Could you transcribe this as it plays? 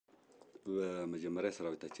በመጀመሪያ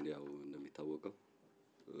ሰራዊታችን ያው እንደሚታወቀው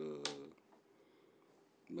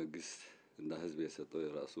መንግስት እና ህዝብ የሰጠው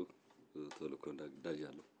የራሱ ተልእኮና ግዳጅ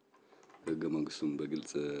አለው። ህገ መንግስቱም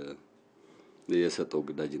በግልጽ የሰጠው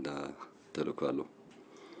ግዳጅና ተልእኮ አለው።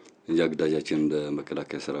 እኛ ግዳጃችን እንደ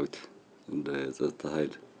መከላከያ ሰራዊት እንደ ጸጥታ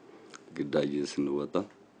ኃይል ግዳጅ ስንወጣ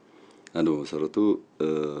አንዱ መሰረቱ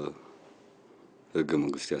ህገ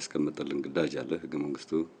መንግስቱ ያስቀመጠልን ግዳጅ አለ። ህገ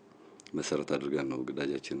መንግስቱ መሰረት አድርገን ነው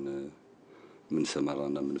ግዳጃችን ምን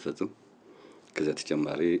ሰማራና ምን ፈጽም። ከዚያ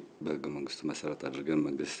ተጨማሪ በህገ መንግስቱ መሰረት አድርገን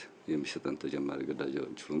መንግስት የሚሰጠን ተጨማሪ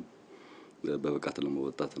ግዳጆችን በብቃት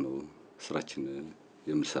ለመወጣት ነው ስራችን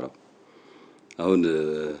የምንሰራው። አሁን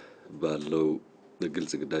ባለው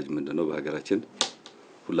ግልጽ ግዳጅ ምንድነው? በሀገራችን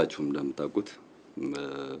ሁላችሁም እንደምታውቁት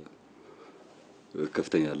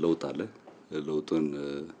ከፍተኛ ለውጥ አለ። ለውጡን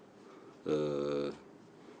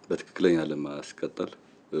በትክክለኛ ለማስቀጠል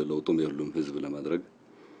ለውጡም የሁሉም ህዝብ ለማድረግ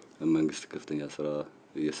መንግስት ከፍተኛ ስራ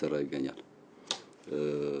እየሰራ ይገኛል።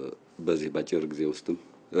 በዚህ ባጭር ጊዜ ውስጥም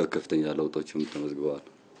ከፍተኛ ለውጦችም ተመዝግበዋል።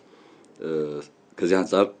 ከዚህ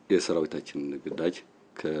አንፃር የሰራዊታችን ግዳጅ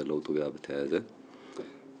ከለውጡ ጋር በተያያዘ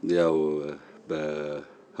ያው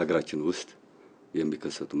በሀገራችን ውስጥ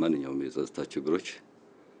የሚከሰቱ ማንኛውም የጸጥታ ችግሮች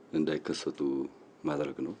እንዳይከሰቱ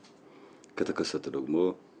ማድረግ ነው። ከተከሰተ ደግሞ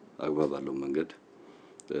አግባብ ባለው መንገድ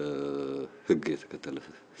ህግ የተከተለ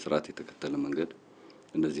ስርዓት የተከተለ መንገድ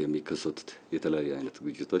እነዚህ የሚከሰቱት የተለያየ አይነት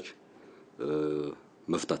ግጭቶች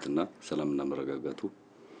መፍታትና ሰላምና መረጋጋቱ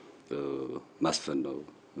ማስፈን ነው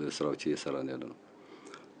ስራዎች እየሰራን ያለነው።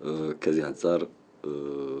 ከዚህ አንፃር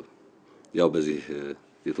ያው በዚህ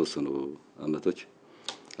የተወሰኑ አመቶች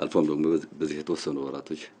አልፎም ደግሞ በዚህ የተወሰኑ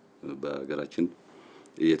ወራቶች በሀገራችን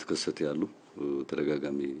እየተከሰቱ ያሉ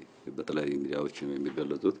ተደጋጋሚ በተለያዩ ሚዲያዎች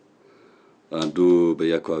የሚገለጹት አንዱ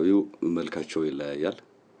በየአካባቢው መልካቸው ይለያያል።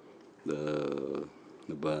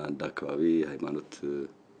 በአንድ አካባቢ ሃይማኖት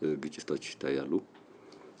ግጭቶች ይታያሉ።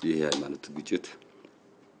 ይሄ ሃይማኖት ግጭት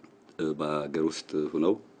በአገር ውስጥ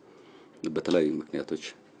ሆነው በተለያዩ ምክንያቶች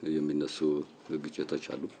የሚነሱ ግጭቶች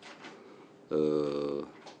አሉ።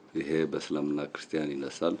 ይሄ በእስላምና ክርስቲያን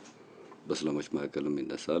ይነሳል፣ በእስላሞች መካከልም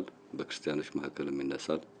ይነሳል፣ በክርስቲያኖች መካከልም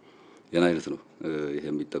ይነሳል። ያን አይነት ነው። ይሄ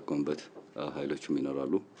የሚጠቀሙበት ኃይሎችም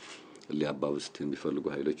ይኖራሉ፣ ሊያባብሱት የሚፈልጉ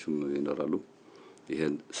ኃይሎችም ይኖራሉ።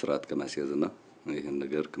 ይሄን ስርዓት ከማስያዝና ይሄን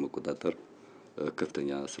ነገር ከመቆጣጠር ከፍተኛ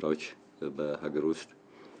ስራዎች በሀገር ውስጥ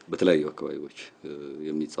በተለያዩ አካባቢዎች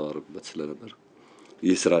የሚጻወሩበት ስለነበር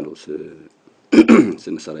ይህ ስራ ነው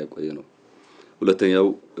ስንሰራ የቆየ ነው። ሁለተኛው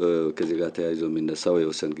ከዚህ ጋር ተያይዞ የሚነሳው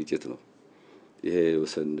የወሰን ግጭት ነው። ይሄ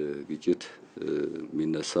የወሰን ግጭት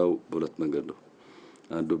የሚነሳው በሁለት መንገድ ነው።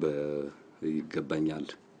 አንዱ በይገባኛል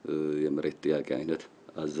የመሬት ጥያቄ አይነት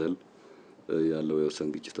አዘል ያለው የወሰን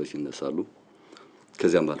ግጭቶች ይነሳሉ።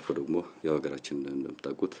 ከዚያም አልፎ ደግሞ የሀገራችን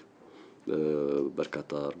እንደምታውቁት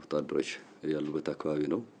በርካታ አርብቶ አደሮች ያሉበት አካባቢ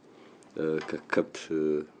ነው። ከከብት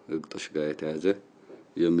ግጦሽ ጋር የተያያዘ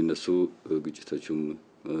የሚነሱ ግጭቶችም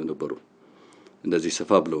ነበሩ። እንደዚህ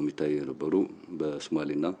ሰፋ ብለው የሚታዩ የነበሩ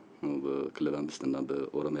በሶማሌና በክልል 5 እና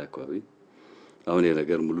በኦሮሚያ አካባቢ አሁን ይሄ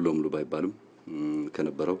ነገር ሙሉ ለሙሉ ባይባልም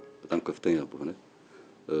ከነበረው በጣም ከፍተኛ በሆነ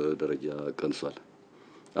ደረጃ ቀንሷል።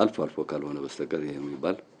 አልፎ አልፎ ካልሆነ በስተቀር ይሄ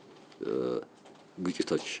የሚባል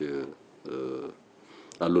ግጭቶች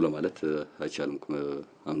አሉ ለማለት አይቻልም።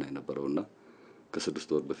 አምና የነበረውና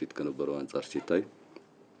ከ6 ወር በፊት ከነበረው አንፃር ሲታይ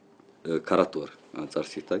ከ4 ወር አንፃር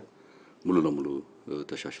ሲታይ ሙሉ ለሙሉ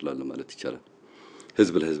ተሻሽሏል ማለት ይቻላል።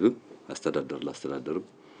 ህዝብ ለህዝብም አስተዳደር ለአስተዳደርም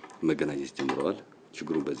መገናኘት ጀምረዋል።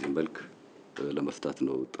 ችግሩን በዚህ መልክ ለመፍታት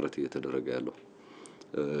ነው ጥረት እየተደረገ ያለው።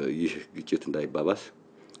 ይህ ግጭት እንዳይባባስ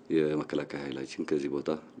የመከላከያ ኃይላችን ከዚህ ቦታ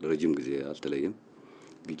ለረጅም ጊዜ አልተለየም።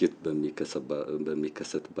 ግጭት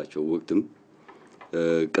በሚከሰትባቸው ወቅትም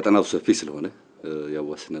ቀጠናው ሰፊ ስለሆነ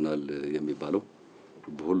ያዋስነናል የሚባለው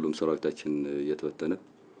በሁሉም ሰራዊታችን እየተበተነ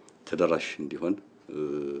ተደራሽ እንዲሆን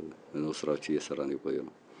ነው ስራዎች እየሰራን የቆየው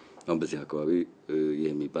ነው። አሁን በዚህ አካባቢ ይሄ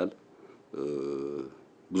የሚባል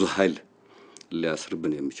ብዙ ኃይል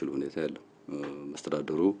ሊያስርብን የሚችል ሁኔታ ያለው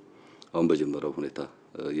መስተዳደሩ አሁን በጀመረው ሁኔታ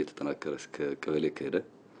እየተጠናከረ እስከ ቀበሌ ከሄደ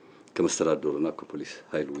ከመስተዳደሩና ከፖሊስ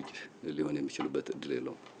ኃይል ውጭ ሊሆን የሚችልበት እድል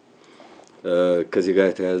የለውም። ከዚህ ጋር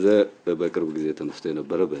የተያያዘ በቅርብ ጊዜ ተነስቶ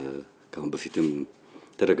የነበረ ከአሁን በፊትም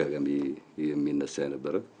ተደጋጋሚ የሚነሳ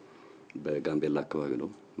የነበረ በጋምቤላ አካባቢ ነው፣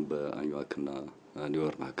 በአኝዋክና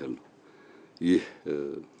ኒውዮር መካከል ነው። ይህ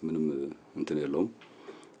ምንም እንትን የለውም።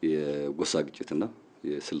 የጎሳ ግጭትና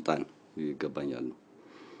የስልጣን ይገባኛል ነው።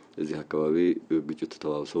 እዚህ አካባቢ ግጭት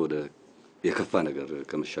ተባብሶ ወደ የከፋ ነገር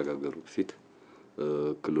ከመሻጋገሩ በፊት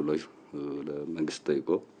ክልሎች ለመንግስት ጠይቆ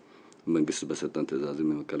መንግስት በሰጠን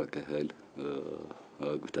ትዕዛዝም የመከላከያ ኃይል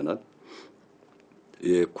አግብተናል።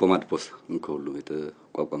 የኮማንድ ፖስት ከሁሉም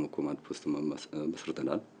የተቋቋመ ኮማንድ ፖስት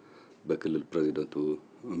መስርተናል። በክልል ፕሬዝዳንቱ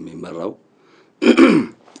የሚመራው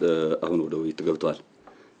አሁን ወደ ውይይት ገብቷል።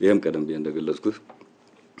 ይሄም ቀደም ብዬ እንደገለጽኩት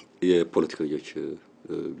የፖለቲከኞች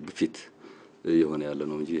ግፊት የሆነ ያለ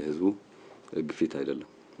ነው እንጂ የህዝቡ ግፊት አይደለም።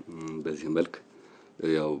 በዚህ መልክ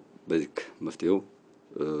ያው በዚህ መፍትሄው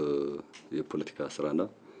የፖለቲካ ስራና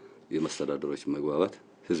የመስተዳደሮች መግባባት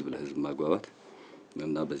ህዝብ ለህዝብ ማግባባት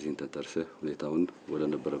እና በዚህ ተንተርሰ ሁኔታውን ወደ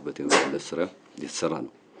ነበረበት የመመለስ ስራ እየተሰራ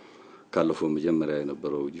ነው። ካለፈው መጀመሪያ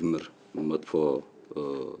የነበረው ጅምር መጥፎ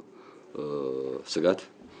ስጋት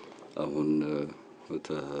አሁን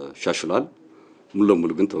ተሻሽሏል። ሙሉ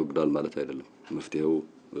ለሙሉ ግን ተወግዷል ማለት አይደለም። መፍትሄው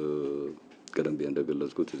ቀደም ብዬ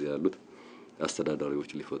እንደገለጽኩት እዚህ ያሉት አስተዳዳሪዎች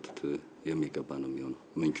ሊፈቱት የሚገባ ነው የሚሆነው።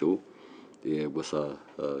 ምንጩ የጎሳ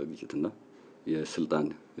ግጭትና የስልጣን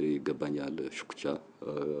ይገባኛል ሽኩቻ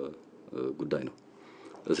ጉዳይ ነው።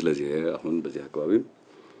 ስለዚህ አሁን በዚህ አካባቢ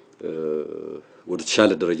ወደ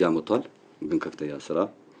ተሻለ ደረጃ መጥቷል። ግን ከፍተኛ ስራ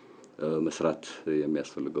መስራት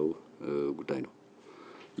የሚያስፈልገው ጉዳይ ነው።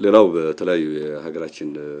 ሌላው በተለያዩ የሀገራችን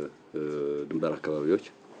ድንበር አካባቢዎች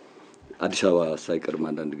አዲስ አበባ ሳይቀርም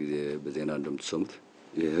አንዳንድ ጊዜ በዜና እንደምትሰሙት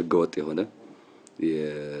የህገ ወጥ የሆነ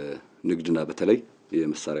የንግድና በተለይ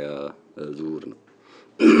የመሳሪያ ዝውውር ነው።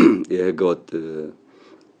 የህገ ወጥ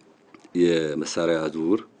የመሳሪያ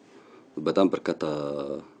ዝውውር በጣም በርካታ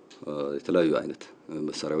የተለያዩ አይነት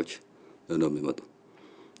መሳሪያዎች ነው የሚመጡ።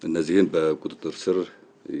 እነዚህን በቁጥጥር ስር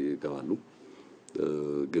ይገባሉ።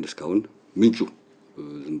 ግን እስካሁን ምንጩ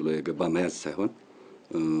ዝም ብሎ የገባ መያዝ ሳይሆን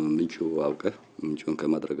ምንጩ አውቀህ ምንጩን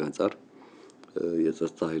ከማድረግ አንፃር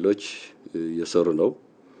የጸጥታ ኃይሎች እየሰሩ ነው።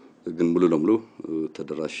 ግን ሙሉ ለሙሉ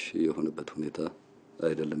ተደራሽ የሆነበት ሁኔታ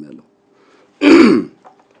አይደለም ያለው።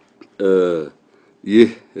 ይህ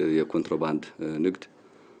የኮንትሮባንድ ንግድ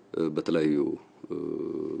በተለያዩ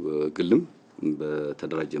ግልም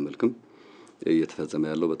በተደራጀ መልክም እየተፈጸመ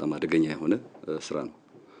ያለው በጣም አደገኛ የሆነ ስራ ነው።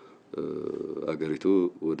 አገሪቱ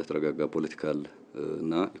ወደ ተረጋጋ ፖለቲካል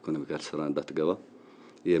እና ኢኮኖሚካል ስራ እንዳትገባ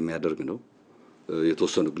የሚያደርግ ነው።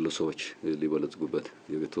 የተወሰኑ ግለሰቦች ሊበለጽጉበት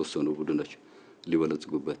የተወሰኑ ቡድኖች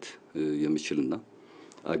ሊበለጽጉበት የሚችልና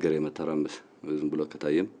አገር የመተራመስ ዝም ብሎ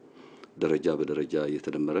ከታየም ደረጃ በደረጃ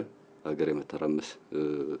እየተደመረ አገር የመተራመስ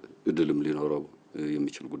እድልም ሊኖረው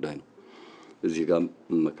የሚችል ጉዳይ ነው። እዚህ ጋር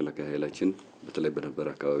መከላከያ ኃይላችን በተለይ በነበረ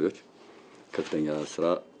አካባቢዎች ከፍተኛ ስራ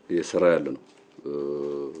እየሰራ ያለ ነው።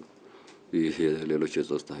 ይሄ ሌሎች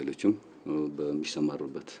የጸጥታ ኃይሎችም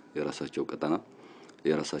በሚሰማሩበት የራሳቸው ቀጠና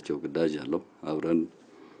የራሳቸው ግዳጅ አለው። አብረን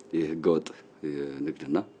የህገወጥ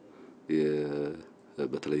ንግድና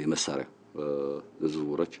በተለይ የመሳሪያ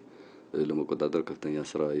ዝውውሮች ለመቆጣጠር ከፍተኛ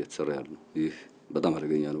ስራ እየተሰራ ያለ ነው። ይህ በጣም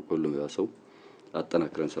አደገኛ ነው። ሁሉም ያሰው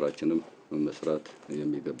አጠናክረን ስራችንም መስራት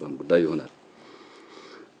የሚገባን ጉዳይ ይሆናል።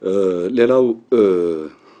 ሌላው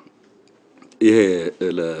ይሄ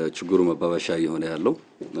ለችግሩ መባባሻ የሆነ ያለው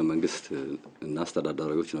መንግስት እና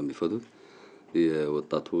አስተዳዳሪዎች ነው የሚፈቱት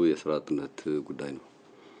የወጣቱ የስራ አጥነት ጉዳይ ነው።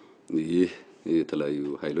 ይህ የተለያዩ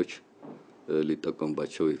ኃይሎች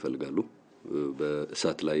ሊጠቀሙባቸው ይፈልጋሉ።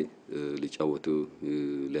 በእሳት ላይ ሊጫወቱ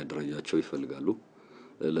ሊያደራጃቸው ይፈልጋሉ።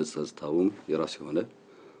 ለጸጥታውም የራሱ የሆነ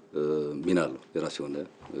ሚና አለው። የራሱ የሆነ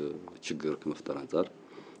ችግር ከመፍጠር አንፃር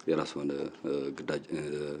የራሱ የሆነ ግዳጅ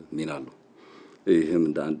ሚና አለው። ይህም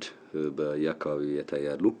እንደ አንድ በየአካባቢው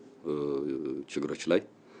የታያሉ ችግሮች ላይ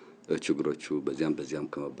ችግሮቹ በዚያም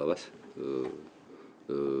ከመባባስ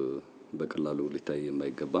በቀላሉ ሊታይ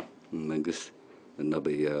የማይገባ መንግስት እና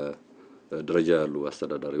በየደረጃ ያሉ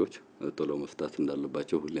አስተዳዳሪዎች ቶሎ መፍታት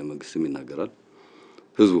እንዳለባቸው ሁሌ መንግስትም ይናገራል።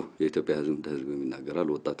 ህዝቡ የኢትዮጵያ ህዝብ እንደ ህዝብ ይናገራል፣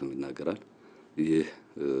 ወጣቱም ይናገራል። ይህ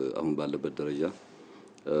አሁን ባለበት ደረጃ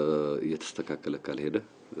እየተስተካከለ ካልሄደ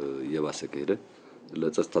እየባሰ ከሄደ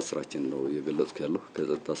ለጸጥታ ስራችን ነው እየገለጽኩ ያለው።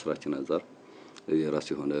 ከጸጥታ ስራችን አንፃር የራሱ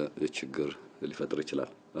የሆነ ችግር ሊፈጥር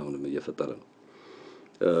ይችላል። አሁንም እየፈጠረ ነው።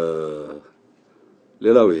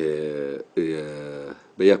 ሌላው ይሄ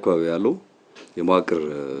በየአካባቢው ያለው የመዋቅር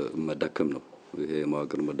መዳከም ነው። ይሄ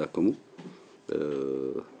የመዋቅር መዳከሙ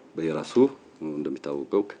በየራሱ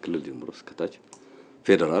እንደሚታወቀው ከክልል ጀምሮ እስከ ታች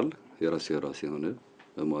ፌደራል የራሱ የሆነ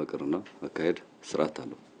መዋቅርና አካሄድ ስርዓት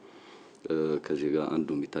አለው። ከዚህ ጋር አንዱ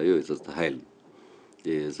የሚታየው የጸጥታ ኃይል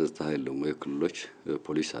የጸጥታ ኃይል ደግሞ የክልሎች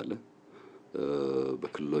ፖሊስ አለ።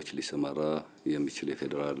 በክልሎች ሊሰማራ የሚችል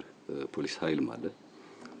የፌደራል ፖሊስ ኃይል ማለት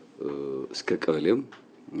እስከ ቀበሌም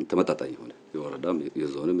ተመጣጣኝ ሆነ የወረዳም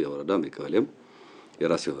የዞንም የወረዳም የቀበሌም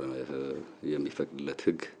የራሱ የሆነ የሚፈቅድለት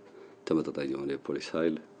ህግ ተመጣጣኝ የሆነ የፖሊስ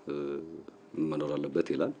ኃይል መኖር አለበት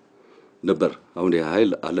ይላል ነበር። አሁን ይሄ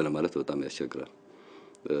ኃይል አለ ለማለት በጣም ያስቸግራል።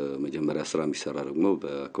 መጀመሪያ ስራ የሚሰራ ደግሞ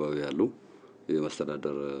በአካባቢው ያሉ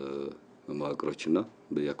የመስተዳደር መዋቅሮችና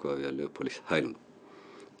በየአካባቢው ያለው ፖሊስ ኃይል ነው።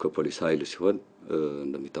 ከፖሊስ ኃይል ሲሆን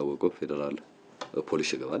እንደሚታወቀው ፌደራል ፖሊስ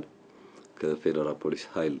ይገባል። ከፌደራል ፖሊስ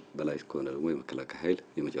ኃይል በላይ ከሆነ ደግሞ የመከላከያ ኃይል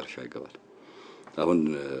የመጨረሻ ይገባል። አሁን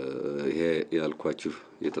ይሄ ያልኳችሁ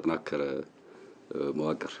የተጠናከረ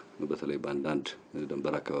መዋቅር በተለይ በአንዳንድ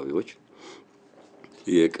ድንበር አካባቢዎች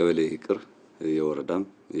የቀበሌ ይቅር የወረዳም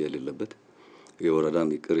የሌለበት የወረዳም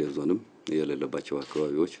ይቅር የዞንም የሌለባቸው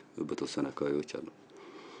አካባቢዎች በተወሰኑ አካባቢዎች አሉ።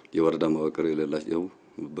 የወረዳ መዋቅር የሌላቸው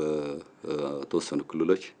በተወሰኑ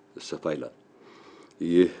ክልሎች ሰፋ ይላል።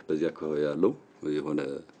 ይህ በዚህ አካባቢ ያለው የሆነ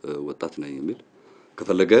ወጣት ነኝ የሚል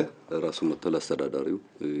ከፈለገ ራሱ መጥቶ አስተዳዳሪው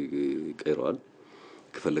ይቀይረዋል።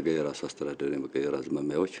 ከፈለገ የራሱ አስተዳዳሪ የመቀየር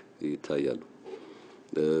አዝማሚያዎች ይታያሉ።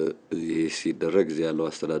 ይህ ሲደረግ እዚህ ያለው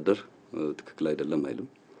አስተዳደር ትክክል አይደለም አይልም፣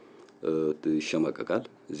 ይሸማቀቃል።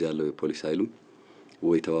 እዚህ ያለው የፖሊስ ኃይልም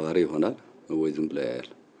ወይ ተዋዋሪ ይሆናል ወይ ዝም ብሎ ያያል።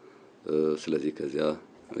 ስለዚህ ከዚያ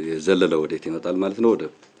የዘለለ ወዴት ይመጣል ማለት ነው? ወደ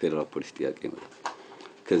ፌደራል ፖሊስ ጥያቄ ይመጣል።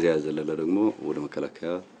 ከዚያ ያዘለለ ደግሞ ወደ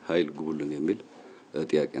መከላከያ ኃይል ግቡልን የሚል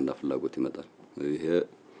ጥያቄና ፍላጎት ይመጣል። ይሄ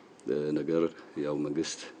ነገር ያው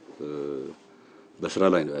መንግስት በስራ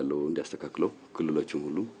ላይ ነው ያለው እንዲያስተካክለው። ክልሎችም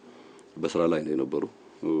ሁሉ በስራ ላይ ነው የነበሩ።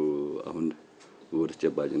 አሁን ወደ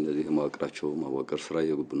ተጨባጭ እንደዚህ ማዋቅራቸው ማዋቀር ስራ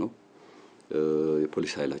እየገቡ ነው።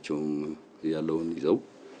 የፖሊስ ኃይላቸውም ያለውን ይዘው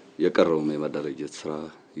የቀረውም የማደራጀት ስራ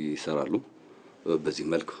ይሰራሉ። በዚህ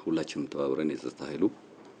መልክ ሁላችንም ተባብረን የጸጥታ ኃይሉ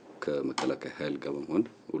ከመከላከያ ኃይል ጋር በመሆን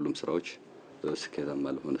ሁሉም ስራዎች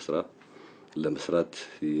ስኬታማ ለሆነ ስራ ለመስራት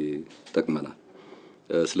ይጠቅመናል።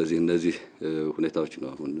 ስለዚህ እነዚህ ሁኔታዎች ነው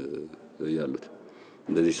አሁን ያሉት።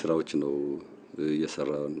 እንደዚህ ስራዎች ነው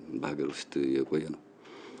እየሰራን በሀገር ውስጥ የቆየ ነው።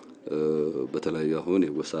 በተለይ አሁን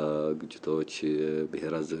የጎሳ ግጭቶች፣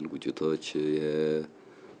 የብሔር አዘል ግጭቶች፣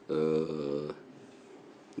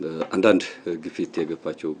 አንዳንድ ግፊት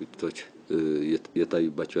የገፋቸው ግጭቶች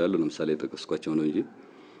የታዩባቸው ያሉ ለምሳሌ የጠቀስኳቸው ነው እንጂ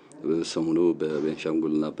ሰሞኑ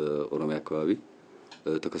በቤንሻንጉልና በኦሮሚያ አካባቢ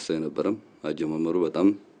ተከስቶ የነበረም አጀማመሩ በጣም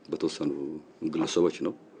በተወሰኑ ግለሰቦች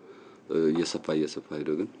ነው እየሰፋ ሄዶ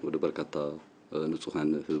ግን ወደ በርካታ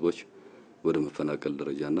ንጹሃን ህዝቦች ወደ መፈናቀል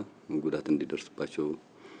ደረጃና ጉዳት እንዲደርስባቸው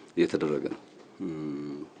እየተደረገ ነው።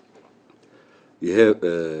 ይሄ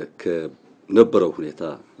ከነበረው ሁኔታ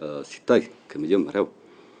ሲታይ ከመጀመሪያው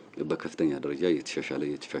በከፍተኛ ደረጃ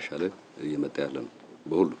እየተሻሻለ እየመጣ ያለ ነው።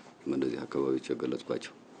 በሁሉ እንደዚህ አካባቢዎች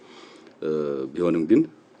የገለጽኳቸው ቢሆንም ግን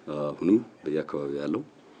አሁንም በየአካባቢው ያለው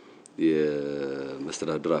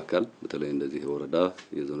የመስተዳድር አካል በተለይ እንደዚህ የወረዳ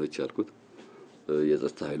የዞኖች ያልኩት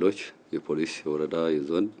የጸጥታ ኃይሎች የፖሊስ የወረዳ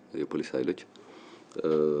የዞን የፖሊስ ኃይሎች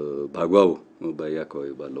በአግባቡ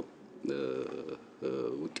በየአካባቢው ባለው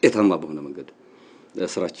ውጤታማ በሆነ መንገድ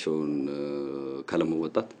ስራቸውን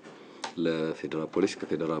ካለመወጣት ለፌደራል ፖሊስ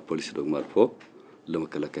ከፌደራል ፖሊስ ደግሞ አልፎ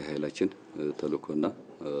ለመከላከያ ኃይላችን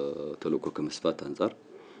ተልእኮ ከመስፋት አንፃር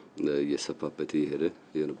እየሰፋበት የሄደ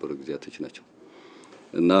የነበሩ ጊዜያቶች ናቸው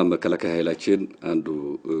እና መከላከያ ኃይላችን አንዱ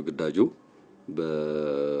ግዳጁ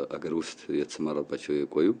በአገር ውስጥ የተሰማራባቸው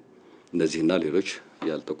የቆዩ እነዚህና ሌሎች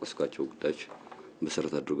ያልጠቀስኳቸው ጉዳዮች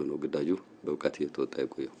መሰረት አድርጎ ነው ግዳጁ በብቃት እየተወጣ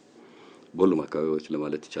የቆየው። በሁሉም አካባቢዎች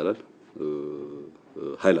ለማለት ይቻላል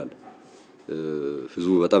ኃይል አለ።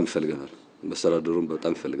 ህዝቡ በጣም ይፈልገናል፣ መስተዳድሩም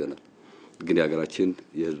በጣም ይፈልገናል። ግን የሀገራችን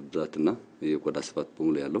የህዝብ ብዛትና የቆዳ ስፋት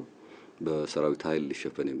በሙሉ ያለው በሰራዊት ኃይል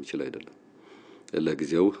ሊሸፈን የሚችል አይደለም።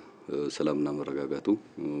 ለጊዜው ሰላምና መረጋጋቱ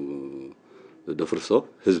ደፍርሶ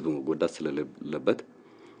ህዝብ መጎዳት ስለሌለበት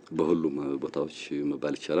በሁሉም ቦታዎች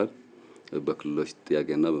መባል ይቻላል በክልሎች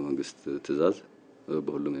ጥያቄና በመንግስት ትዕዛዝ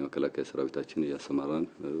በሁሉም የመከላከያ ሰራዊታችን እያሰማራን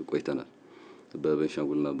ቆይተናል።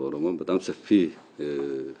 በቤንሻንጉልና በኦሮሞ በጣም ሰፊ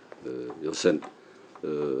የወሰን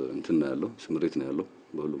እንትን ነው ያለው፣ ስምሪት ነው ያለው።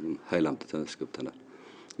 በሁሉም ኃይል አምጥተን አስገብተናል።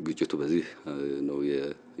 ግጭቱ በዚህ ነው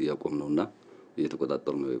ያቆምነውና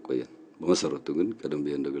እየተቆጣጠርነው የቆየን። በመሰረቱ ግን ቀደም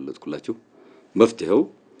ብዬ እንደገለጽኩላችሁ መፍትሄው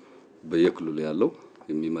በየክልሉ ያለው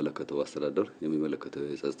የሚመለከተው አስተዳደር የሚመለከተው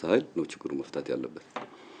የጸጥታ ኃይል ነው ችግሩ መፍታት ያለበት።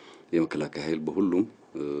 የመከላከያ ኃይል በሁሉም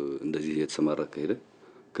እንደዚህ የተሰማራ ከሄደ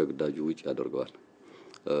ከግዳጁ ውጭ ያደርገዋል።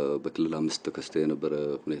 በክልል 5 ተከስቶ የነበረ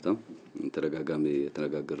ሁኔታም ተደጋጋሚ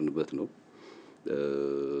የተነጋገርንበት ነው።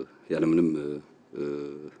 ያለምንም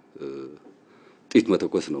ጥይት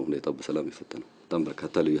መተኮስ ነው ሁኔታው በሰላም የፈተነው። በጣም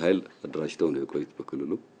በርካታ ልዩ ኃይል አደራጅተው ነው የቆዩት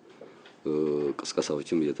በክልሉ።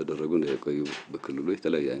 ቅስቀሳዎችም እየተደረጉ ነው የቆዩ በክልሉ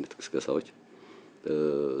የተለያየ አይነት ቅስቀሳዎች።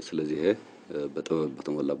 ስለዚህ ይሄ በጥበብ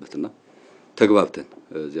በተሞላበትና ተግባብተን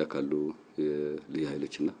እዚያ ካሉ የልዩ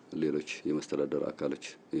ኃይሎችና ሌሎች የመስተዳደር አካሎች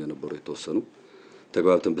የነበሩ የተወሰኑ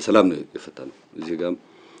ተግባብተን በሰላም ነው የፈታነው። እዚህ ጋርም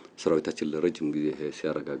ሰራዊታችን ለረጅም ጊዜ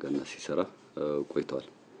ሲያረጋጋና ሲሰራ ቆይቷል።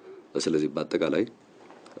 ስለዚህ በአጠቃላይ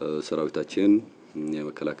ሰራዊታችን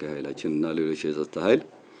የመከላከያ ኃይላችን እና ሌሎች የጸጥታ ኃይል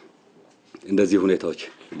እንደዚህ ሁኔታዎች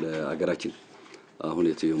ለሀገራችን አሁን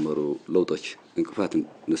የተጀመሩ ለውጦች እንቅፋት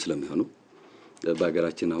ስለሚሆኑ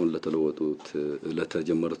በአገራችን አሁን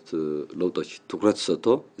ለተጀመሩት ለውጦች ትኩረት ሰጥቶ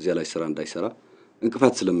እዚያ ላይ ስራ እንዳይሰራ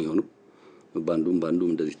እንቅፋት ስለሚሆኑ ባንዱም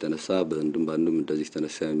እንደዚህ ተነሳ ባንዱም እንደዚህ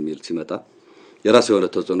ተነሳ የሚል ሲመጣ የራሱ የሆነ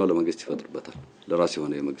ተጽዕኖ ለመንግስት ይፈጥርበታል። ለራሱ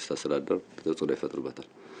የሆነ የመንግስት አስተዳደር ተጽዕኖ ይፈጥርበታል።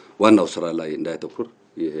 ዋናው ስራ ላይ እንዳይተኩር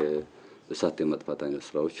ይሄ እሳት የማጥፋት አይነት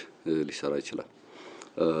ስራዎች ሊሰራ ይችላል።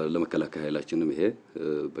 ለመከላከያ ኃይላችንም ይሄ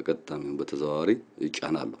በቀጥታም በተዘዋዋሪ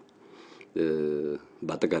ጫና አለው።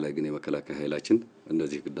 በአጠቃላይ ግን የመከላከያ ኃይላችን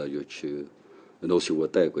እነዚህ ግዳጆች ነው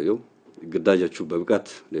ሲወጣ የቆየው። ግዳጆቹ በብቃት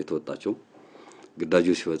የተወጣቸው ግዳጁ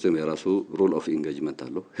ሲፈጽም የራሱ ሩል ኦፍ ኢንጌጅመንት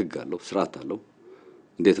አለው፣ ህግ አለው፣ ስርዓት አለው።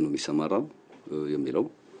 እንዴት ነው የሚሰማራው የሚለው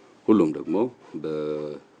ሁሉም ደግሞ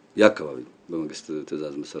በየአካባቢው በመንግስት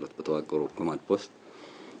ትዕዛዝ መሰረት በተዋቀረው ኮማንድ ፖስት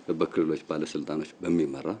በክልሎች ባለስልጣኖች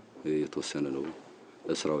በሚመራ የተወሰነ ነው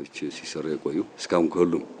ስራዎች ሲሰሩ የቆዩ። እስካሁን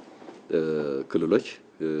ከሁሉም ክልሎች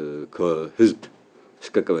ከህዝብ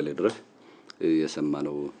እስከ ቀበሌ ድረስ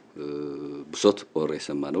የሰማነው ብሶት ኦር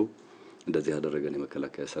የሰማነው እንደዚህ ያደረገን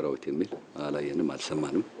የመከላከያ ሰራዊት የሚል አላየንም፣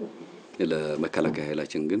 አልሰማንም። ለመከላከያ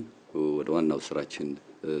ኃይላችን ግን ወደ ዋናው ስራችን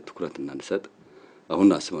ትኩረት እንድንሰጥ አሁን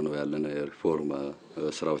አስበነው ያለን ሪፎርም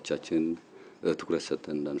ስራዎቻችን ትኩረት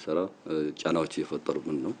ሰጥተን እንድንሰራ ጫናዎች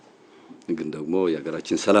እየፈጠሩብን ነው። ግን ደግሞ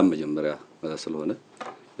የሀገራችን ሰላም መጀመሪያ ስለሆነ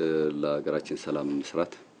ለሀገራችን ሰላም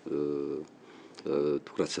መስራት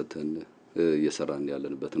ትኩረት ሰጥተን እየሰራን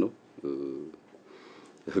ያለንበት ነው።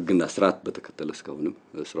 ህግና ስርዓት በተከተለ እስካሁንም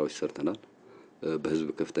ስራዎች ሰርተናል። በህዝብ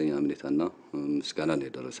ከፍተኛ እምነትና ምስጋና ነው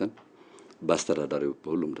የደረሰን። በአስተዳዳሪው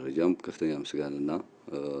በሁሉም ደረጃም ከፍተኛ ምስጋናና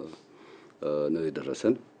ነው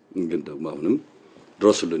የደረሰን። ግን ደግሞ አሁንም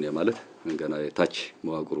ድረሱልን የማለት ገና የታች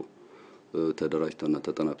መዋቅሩ ተደራጅቶና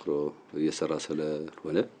ተጠናክሮ እየሰራ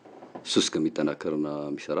ስለሆነ እሱ እስከሚጠናከርና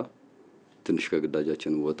የሚሰራ ትንሽ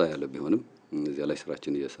ከግዳጃችን ወጣ ያለ ቢሆንም እዚያ ላይ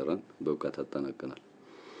ስራችን እየሰራን በብቃት አጠናቀናል።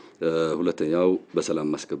 ሁለተኛው በሰላም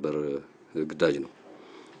ማስከበር ግዳጅ ነው።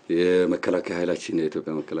 የመከላከያ ኃይላችን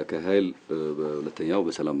የኢትዮጵያ መከላከያ ኃይል ሁለተኛው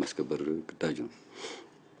በሰላም ማስከበር ግዳጅ ነው።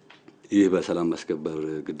 ይህ በሰላም ማስከበር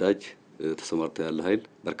ግዳጅ ተሰማርቶ ያለ ኃይል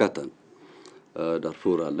በርካታ ነው።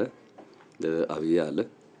 ዳርፉር አለ፣ አብያ አለ፣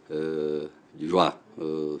 ዩዋ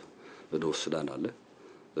ደቡብ ሱዳን አለ፣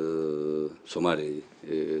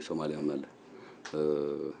 ሶማሊያም አለ።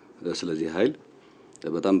 ስለዚህ ኃይል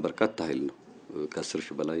በጣም በርካታ ኃይል ነው። ከ10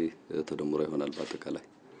 ሺህ በላይ ተደምሮ ይሆናል በአጠቃላይ።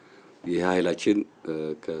 ይህ ኃይላችን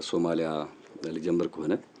ከሶማሊያ ሊጀምር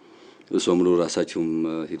ከሆነ ሶምኑ ራሳችሁም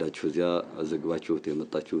ሄዳችሁ እዚያ አዘግባችሁት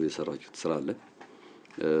የመጣችሁ የሰራችሁት ስራ አለ።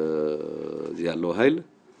 እዚህ ያለው ኃይል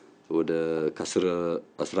ወደ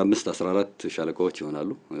ከ15 14 ሻለቃዎች ይሆናሉ።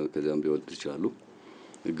 ከዚያም ሊወልድ ይችላሉ።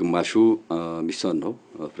 ግማሹ ሚስዮን ነው፣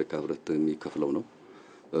 አፍሪካ ህብረት የሚከፍለው ነው።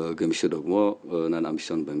 ገሚሱ ደግሞ ናን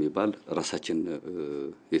አሚስዮን በሚባል ራሳችን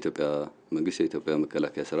የኢትዮጵያ መንግስት የኢትዮጵያ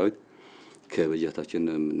መከላከያ ሰራዊት ከበጀታችን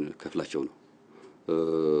ከፍላቸው ነው።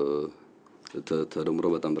 ተደምሮ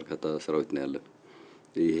በጣም በርካታ ሰራዊት ነው ያለን።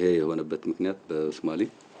 ይሄ የሆነበት ምክንያት በሶማሊ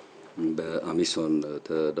በአሚሶን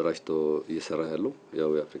ተደራጅቶ እየሰራ ያለው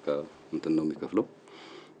ያው የአፍሪካ እንትን ነው የሚከፍለው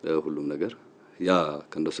ሁሉም ነገር። ያ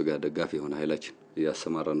ከእንደሱ ጋር ደጋፊ የሆነ ኃይላችን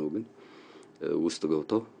ያሰማራ ነው። ግን ውስጥ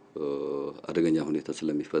ገብቶ አደገኛ ሁኔታ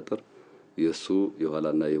ስለሚፈጠር የሱ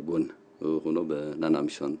የኋላና የጎን ሆኖ በናን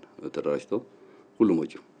አሚሶን ተደራጅቶ ሁሉም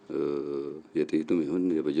ወጪው የጥይቱም ይሁን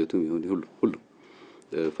የበጀቱም ይሁን ሁሉ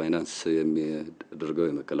ፋይናንስ የሚያደርገው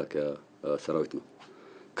የመከላከያ ሰራዊት ነው።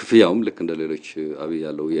 ክፍያውም ልክ እንደ ሌሎች አብይ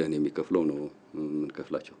ያለው የኔ የሚከፍለው ነው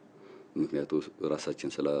የምንከፍላቸው። ምክንያቱም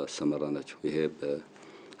ራሳችን ስላሰማራናቸው ይሄ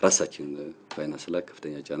በራሳችን ፋይናንስ ላይ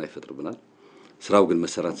ከፍተኛ ጫና ይፈጥርብናል። ስራው ግን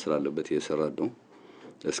መሰራት ስላለበት እየሰራን ነው።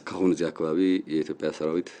 እስካሁን እዚህ አካባቢ የኢትዮጵያ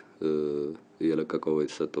ሰራዊት የለቀቀው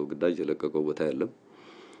የተሰጠው ግዳጅ የለቀቀው ቦታ የለም።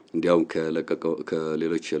 እንዲያውም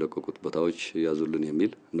ከሌሎች የለቀቁት ቦታዎች ያዙልን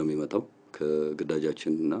የሚል ነው የሚመጣው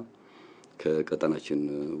ከግዳጃችንና ከቀጠናችን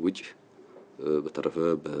ውጭ። በተረፈ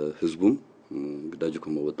በህዝቡም ግዳጁ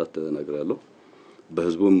ከመወጣት ተናግሬያለሁ።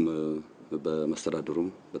 በህዝቡም በመስተዳድሩም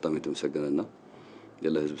በጣም የተመሰገነና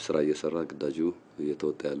ለህዝብ ስራ እየሰራ ግዳጁ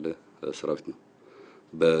እየተወጣ ያለ ሰራዊት ነው።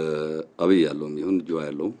 በአብይ ያለውም ይሁን ጅዋ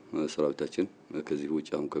ያለው ሰራዊታችን ከዚህ ውጭ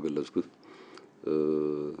አሁን ከገለጽኩት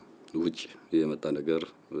ውጭ የመጣ ነገር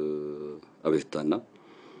አቤቱታና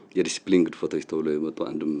የዲሲፕሊን ግድፈቶች ተብሎ የመጡ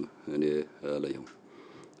አንድም እኔ አላየሁም።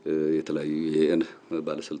 የተለያዩ የኤን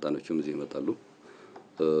ባለስልጣኖችም እዚህ ይመጣሉ፣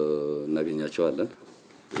 እናገኛቸዋለን።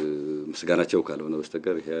 ምስጋናቸው ካልሆነ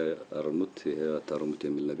በስተቀር ይሄ አርሙት ይሄ አታርሙት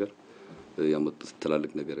የሚል ነገር ያመጡት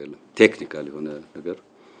ትላልቅ ነገር የለም። ቴክኒካል የሆነ ነገር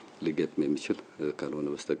ሊገጥም የሚችል ካልሆነ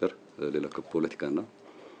በስተቀር ሌላ ከፖለቲካና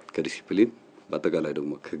ከዲሲፕሊን በአጠቃላይ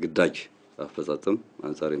ደግሞ ከግዳጅ አፈጻጸም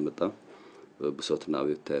አንፃር የመጣ ብሶትና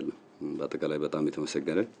አቤቱታ ያለው በአጠቃላይ በጣም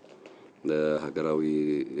የተመሰገነ ሀገራዊ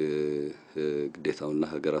ግዴታውና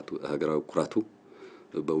ሀገራዊ ኩራቱ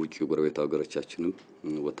በውጭ ጎረቤት ሀገሮቻችንም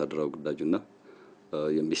ወታደራዊ ግዳጅና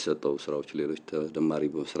የሚሰጠው ስራዎች ሌሎች ተደማሪ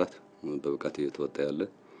በመስራት በብቃት እየተወጣ ያለ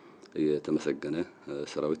የተመሰገነ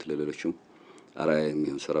ሰራዊት ለሌሎችም አርአያ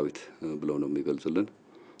የሚሆን ሰራዊት ብለው ነው የሚገልጹልን።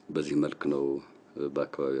 በዚህ መልክ ነው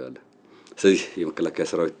በአካባቢው ያለ። ስለዚህ የመከላከያ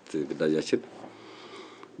ሰራዊት ግዳጃችን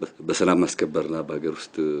በሰላም ማስከበርና በሀገር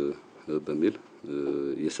ውስጥ በሚል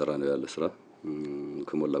እየሰራ ነው ያለ ስራ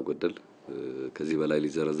ከሞላ ጎደል ከዚህ በላይ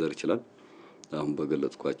ሊዘረዘር ይችላል። አሁን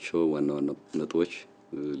በገለጽኳቸው ዋና ዋና ነጥቦች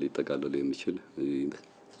ሊጠቃለል የሚችል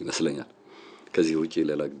ይመስለኛል። ከዚህ ውጪ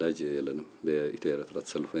ሌላ ግዳጅ የለንም። በኢትዮጵያ ኤርትራ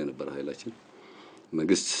ተሰልፎ የነበረ ኃይላችን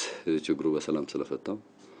መንግስት ችግሩ በሰላም ስለፈታው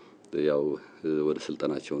ያው ወደ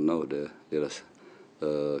ስልጣናቸውና ወደ ሌላስ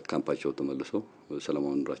ካምፓቸው ተመልሰው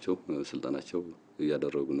ሰላማዊ ኑሯቸው ስልጣናቸው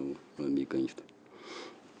እያደረጉ ነው የሚገኙት።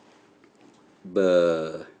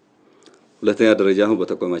 በሁለተኛ ደረጃ አሁን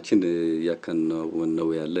በተቋማችን ያከናወነው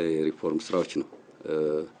ያለ የሪፎርም ስራዎች ነው።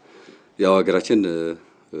 ያው ሀገራችን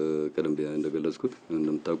ቀደም ብዬ እንደገለጽኩት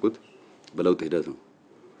እንደምታውቁት በለውጥ ሂደት ነው።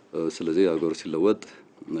 ስለዚህ ሀገሩ ሲለወጥ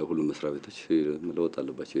ሁሉም መስሪያ ቤቶች መለወጥ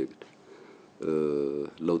አለባቸው የግድ።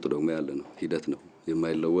 ለውጥ ደግሞ ያለ ነው ሂደት ነው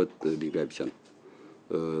የማይለወጥ ድንጋይ ብቻ ነው።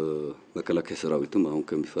 መከላከያ ሰራዊቱም አሁን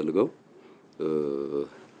ከሚፈልገው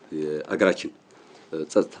የሀገራችን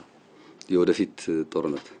ጸጥታ የወደፊት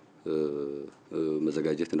ጦርነት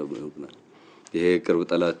መዘጋጀት ነው ብለናል። ይሄ ቅርብ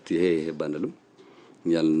ጠላት ይሄ ባንልም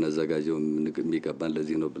ያልነዘጋጀው የሚገባን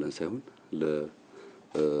ለዚህ ነው ብለን ሳይሆን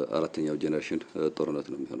ለአራተኛው ጄኔሬሽን ጦርነት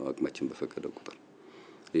ነው የሚሆነው አቅማችን በፈቀደ ቁጥር።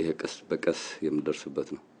 ይሄ ቀስ በቀስ የምንደርስበት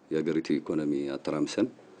ነው። የሀገሪቱ ኢኮኖሚ አተራምሰን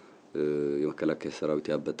የመከላከያ ሰራዊት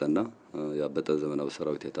ያበጠና ያበጠ ዘመናዊ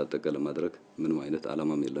ሰራዊት የታጠቀ ለማድረግ ምንም አይነት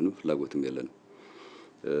አላማም የለንም ፍላጎትም የለንም።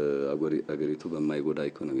 አገሪቱ በማይጎዳ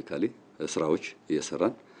ኢኮኖሚካሊ ስራዎች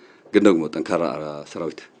እየሰራን ግን ደግሞ ጠንካራ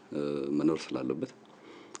ሰራዊት መኖር ስላለበት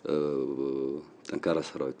ጠንካራ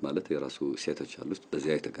ሰራዊት ማለት የራሱ ሴቶች አሉት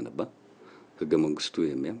በዚያ የተገነባ ህገ መንግስቱ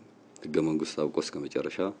የሚያም ህገ መንግስቱ አውቆ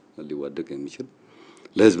እስከመጨረሻ ሊዋደቅ የሚችል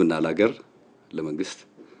ለህዝብና ለሀገር ለመንግስት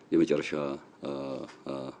የመጨረሻ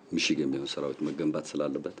ምሽግ የሚሆን ሰራዊት መገንባት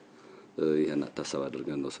ስላለበት ይሄን ታሳቢ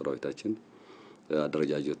አድርገን ነው ሰራዊታችን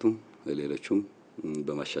አደረጃጀቱም ሌሎችም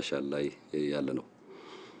በማሻሻል ላይ ያለ ነው።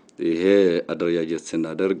 ይሄ አደረጃጀት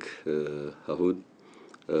ስናደርግ አሁን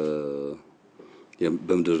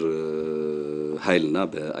በምድር ኃይልና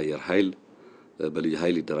በአየር ኃይል በልዩ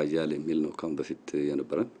ኃይል ይደራጃል የሚል ነው ካሁን በፊት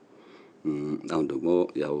የነበረን። አሁን ደግሞ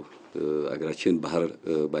ያው አገራችን ባህር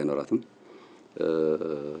ባይኖራትም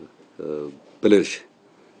በሌሎች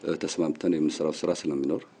ተስማምተን የምንሰራው ስራ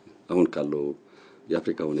ስለሚኖር አሁን ካለው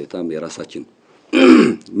የአፍሪካ ሁኔታም የራሳችን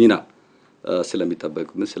ሚና ስለሚጠበቅ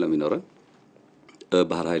ምን ስለሚኖረን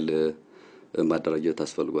ባህር ኃይል ማደራጀት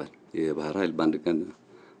አስፈልጓል። የባህር ኃይል በአንድ ቀን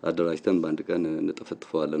አደራጅተን በአንድ ቀን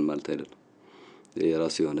እንጠፈጥፈዋለን ማለት አይደለም።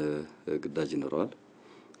 የራሱ የሆነ ግዳጅ ይኖረዋል።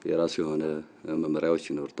 የራሱ የሆነ መመሪያዎች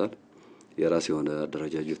ይኖርታል። የራሱ የሆነ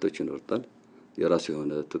አደረጃጀቶች ይኖርታል። የራሱ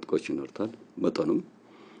የሆነ ትጥቆች ይኖርታል። መጠኑም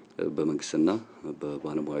በመንግስትና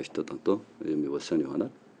በባለሙያዎች ተጠንቶ የሚወሰን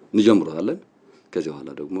ይሆናል። እንጀምራለን። ከዚህ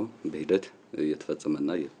በኋላ ደግሞ በሂደት እየተፈጸመና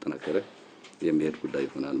እየተጠናከረ የሚሄድ ጉዳይ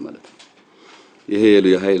ይሆናል ማለት ነው። ይሄ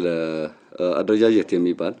የኃይል አደረጃጀት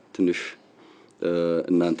የሚባል ትንሽ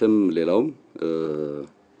እናንተም ሌላውም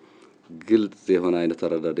ግልጽ የሆነ አይነት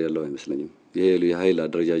አረዳድ ያለው አይመስለኝም። ይሄ የኃይል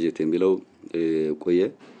አደረጃጀት የሚለው ቆየ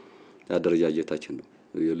አደረጃጀታችን ነው።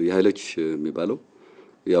 የኃይሎች የሚባለው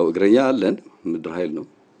ያው እግረኛ አለን ምድር ኃይል ነው።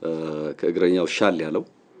 ከእግረኛው ሻል ያለው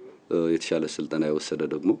የተሻለ ስልጠና የወሰደ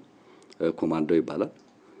ደግሞ ኮማንዶ ይባላል።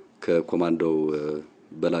 ከኮማንዶው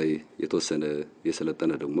በላይ የተወሰነ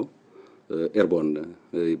የሰለጠነ ደግሞ ኤርቦርን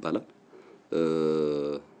ይባላል።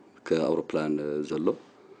 ከአውሮፕላን ዘሎ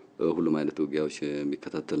ሁሉም አይነት ውጊያዎች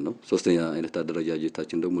የሚከታተል ነው። ሶስተኛ አይነት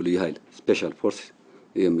አደረጃጀታችን ደግሞ ልዩ ኃይል ስፔሻል ፎርስ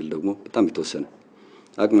የሚል ደግሞ በጣም የተወሰነ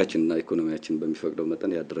አቅማችንና ኢኮኖሚያችን በሚፈቅደው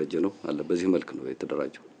መጠን ያደረጀ ነው አለ። በዚህ መልክ ነው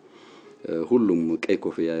የተደራጀው። ሁሉም ቀይ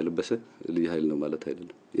ኮፍያ ያለበሰ ልዩ ኃይል ነው ማለት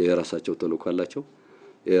አይደለም። የራሳቸው ተልዕኮ አላቸው።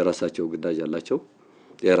 የራሳቸው ግዳጅ አላቸው።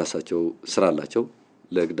 የራሳቸው ስራ አላቸው።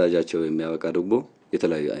 ለግዳጃቸው የሚያበቃ ደግሞ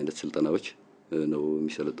የተለያዩ አይነት ስልጠናዎች ነው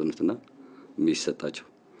የሚሰለጥኑትና የሚሰጣቸው።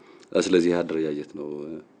 ስለዚህ አደረጃጀት ነው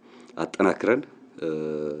አጠናክረን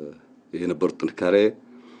የነበሩት ጥንካሬ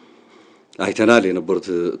አይተናል። የነበሩት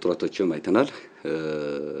ጥረቶችም አይተናል።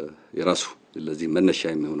 የራሱ ለዚህ መነሻ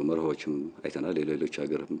የሚሆኑ መርሆችም አይተናል። የሌሎች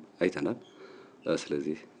ሀገርም አይተናል።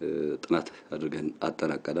 ስለዚህ ጥናት አድርገን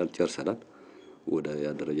አጠናቀናል፣ ጨርሰናል። ወደ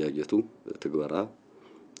ያደረጃጀቱ ትግበራ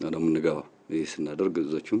ነው የምንገባው። ይህ ስናደርግ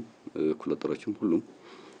እዞቹም ኩለተሮችም ሁሉም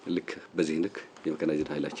ልክ በዚህ ልክ የመከናይዝድ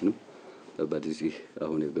ኃይላችንም በዚህ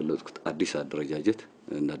አሁን የገለጽኩት አዲስ አደረጃጀት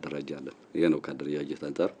እናደራጃለን። ይሄ ነው ከአደረጃጀት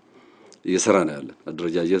አንፃር እየሰራን ያለን።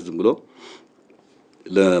 አደረጃጀት ዝም ብሎ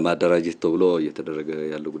ለማደራጀት ተብሎ እየተደረገ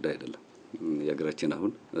ያለው ጉዳይ አይደለም። የሀገራችን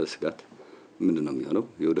አሁን ስጋት ምንድነው የሚሆነው?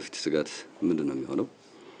 የወደፊት ስጋት ምንድነው የሚሆነው?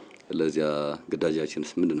 ለዚያ ግዳጃችንስ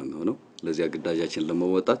ምንድነው የሚሆነው? ለዚያ ግዳጃችን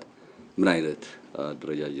ለመወጣት ምን አይነት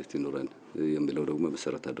አደረጃጀት ይኖረን የሚለው ደግሞ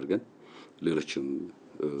መሰረት አድርገን ሌሎችም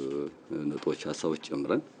ነጥቦች ሐሳቦች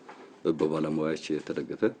ጨምረን በባለሙያዎች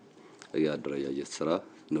የተደገፈ የአደረጃጀት ስራ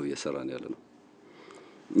ነው እየሰራን ያለነው።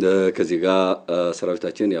 ከዚህ ጋር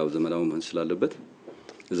ሰራዊታችን ያው ዘመናዊ መሆን ስላለበት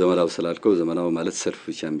ዘመናዊ ስላልከው ዘመናዊ ማለት ሰልፍ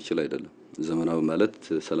ብቻ የሚችል አይደለም። ዘመናዊ ማለት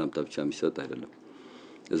ሰላምታ ብቻ የሚሰጥ አይደለም።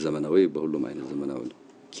 ዘመናዊ በሁሉም አይነት ዘመናዊ ነው።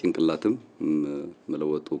 ጭንቅላትም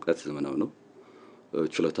መለወጥ ዕውቀት ዘመናዊ ነው።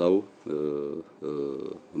 ችሎታው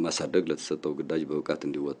ማሳደግ ለተሰጠው ግዳጅ በዕውቀት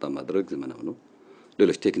እንዲወጣ ማድረግ ዘመናዊ ነው።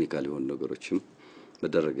 ሌሎች ቴክኒካል የሆኑ ነገሮችም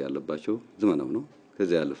መደረግ ያለባቸው ዘመናዊ ነው።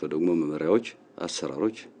 ከዚያ ያለፈ ደግሞ መመሪያዎች፣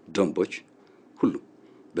 አሰራሮች፣ ደንቦች ሁሉ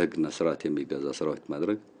በህግና ስርዓት የሚገዛ ሰራዊት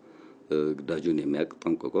ማድረግ ግዳጁን የሚያውቅ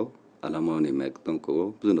ጠንቅቆ ዓላማውን የሚያውቅ ጠንቅቆ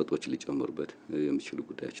ብዙ ነጥቦች ሊጨምሩበት የሚችሉ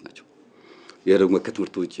ጉዳዮች ናቸው። ይሄ ደግሞ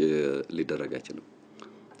ከትምህርት ውጭ ሊደረግ አይችልም።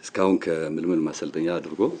 እስካሁን ከምልምል ማሰልጠኛ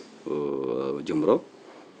አድርጎ ጀምሮ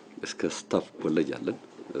እስከ ስታፍ ኮሌጅ አለን።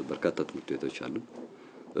 በርካታ ትምህርት ቤቶች አሉ።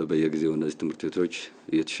 በየጊዜው እነዚህ ትምህርት ቤቶች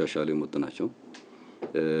እየተሻሻሉ የመጡ ናቸው።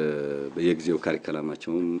 በየጊዜው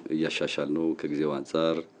ካሪኩለማቸውም እያሻሻል ነው። ከጊዜው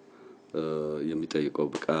አንፃር የሚጠይቀው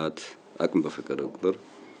ብቃት አቅም በፈቀደ ቁጥር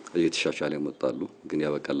እየተሻሻለ ይመጣሉ። ግን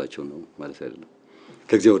ያበቃላቸው ነው ማለት አይደለም።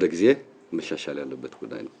 ከጊዜ ወደ ጊዜ መሻሻል ያለበት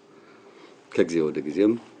ጉዳይ ነው። ከጊዜ ወደ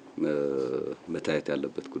ጊዜም መታየት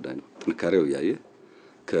ያለበት ጉዳይ ነው። ጥንካሬው ያየ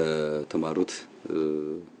ከተማሩት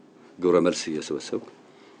ግብረ መልስ እየሰበሰብኩ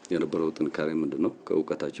የነበረው ጥንካሬ ምንድነው?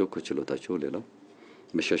 ከዕውቀታቸው ከችሎታቸው ሌላው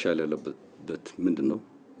መሻሻል ያለበት ምንድነው?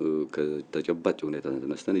 ከተጨባጭ ሁኔታ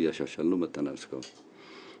ተነስተን እያሻሻልን ነው መተናል። እስካሁን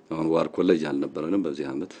አሁን ዋር ኮሌጅ አልነበረንም። በዚህ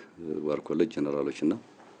አመት ዋር ኮሌጅ ጀነራሎችና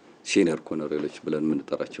ሲኒየር ኮሎኔሎች ብለን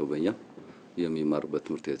የምንጠራቸው በእኛ የሚማሩበት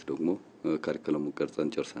ትምህርት ቤት ደግሞ ካሪኩለሙን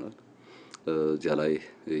ቀርጸን ጨርሰናል። እዚያ ላይ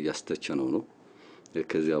ያስተቸነው ነው።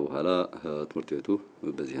 ከዚያ በኋላ ትምህርት ቤቱ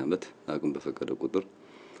በዚህ አመት አቅም በፈቀደ ቁጥር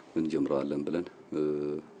እንጀምራለን ብለን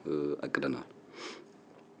አቅደናል።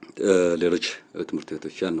 ሌሎች ትምህርት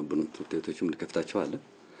ቤቶች ያልነበሩ ትምህርት ቤቶችም እንከፍታቸዋለን።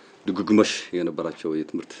 ድግግሞሽ የነበራቸው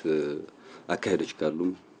የትምህርት አካሄዶች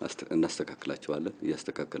ካሉም እናስተካክላቸዋለን።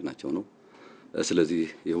 እያስተካከልናቸው ነው። ስለዚህ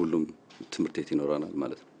የሁሉም ትምህርት ቤት ይኖራናል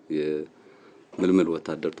ማለት ነው። የምልምል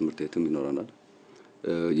ወታደር ትምህርት ቤትም ይኖራናል።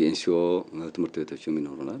 የኢንሲኦ ትምህርት ቤቶችም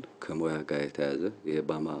ይኖራናል። ከሙያ ጋር የተያያዘ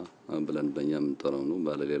የባማ ብለን በእኛ የምንጠራው ነው።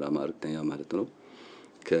 ባለሌላ ማዕረግተኛ ማለት ነው።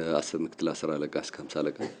 ከ10 ምክትል 10 አለቃ እስከ 50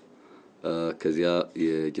 አለቃ። ከዚያ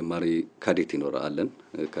የጀማሪ ካዴት ይኖራለን።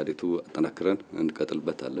 ካዴቱ አጠናክረን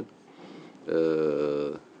እንቀጥልበታለን።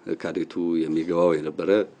 ካዴቱ የሚገባው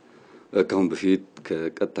የነበረ ከአሁን በፊት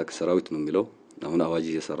ከቀጥታ ከሰራዊት ነው የሚለው። አሁን አዋጅ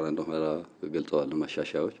እየሰራ እንደሆነ ገልጸዋል።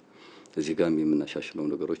 ማሻሻያዎች እዚህ ጋር የምናሻሽለው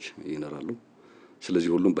ነገሮች ይኖራሉ። ስለዚህ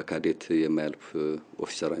ሁሉም በካዴት የማያልፍ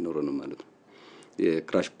ኦፊሰር አይኖርንም ማለት ነው።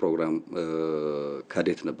 የክራሽ ፕሮግራም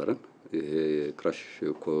ካዴት ነበረን። ይሄ ክራሽ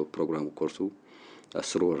ፕሮግራም ኮርሱ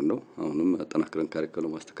 10 ወር ነው። አሁንም አጠናክረን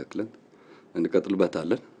ካሪኩለም ማስተካከለን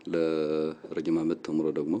እንቀጥልበታለን። ለረጅም ዓመት ተምሮ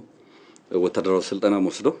ደግሞ ወታደራዊ ስልጠና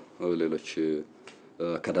ወስደው ሌሎች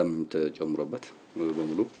አካዳሚ ተጨምሮበት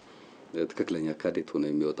በሙሉ ትክክለኛ ካዴት ሆነ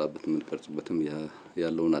የሚወጣበት ምን ቀርጽበትም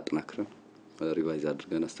ያለውን አጠናክረን ሪቫይዝ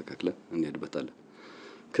አድርገን አስተካክለን እንሄድበታለን።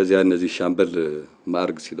 ከዚያ እነዚህ ሻምበል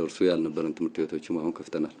ማዕረግ ሲደርሱ ያልነበረን ትምህርት ቤቶችም አሁን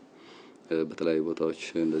ከፍተናል። በተለያዩ ቦታዎች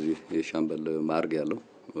እንደዚህ የሻምበል ማዕረግ ያለው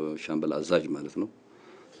ሻምበል አዛዥ ማለት ነው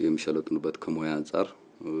የሚሰለጥኑበት ከሙያ አንፃር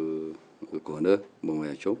ከሆነ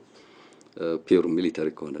በሙያቸው ፒውር ሚሊተሪ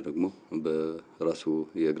ከሆነ ደግሞ በራሱ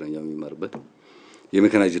የእግረኛ የሚማርበት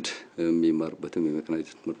የመከናይዝድ የሚማርበትም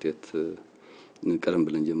የመከናይዝድ ትምህርት ቤት ቀደም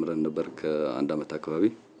ብለን ጀምረን ነበር ከአንድ አመት አካባቢ።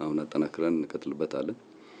 አሁን አጠናክረን እንቀጥልበታለን።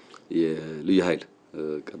 የልዩ ኃይል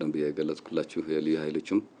ቀደም ብዬ ገለጽኩላችሁ የልዩ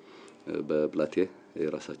ኃይሎችም በብላቴ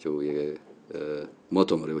የራሳቸው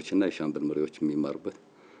የሞቶ መሪዎችና የሻምበል መሪዎች የሚማሩበት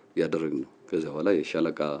ያደረግን ነው። ከዛ በኋላ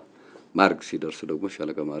የሻለቃ ማዕረግ ሲደርስ ደግሞ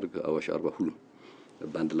ሻለቃ ማዕረግ አዋሽ 40 ሁሉ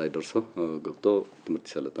በአንድ ላይ ደርሶ ገብቶ ትምህርት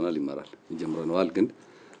ይሰለጥናል፣ ይማራል። ጀምረናል ግን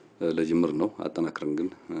ለጅምር ነው። አጠናክረን ግን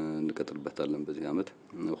እንቀጥልበታለን። በዚህ አመት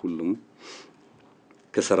ሁሉም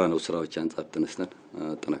ከሰራነው ስራዎች አንፃር ተነስተን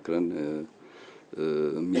አጠናክረን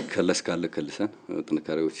የሚከለስ ካለ ከልሰን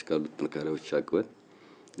ጥንካሬዎች ካሉ ጥንካሬዎች አቅበን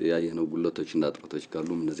ያየነው ጉለቶችና ጥረቶች ካሉ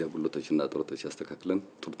እነዚያ ጉለቶችና ጥረቶች ያስተካክለን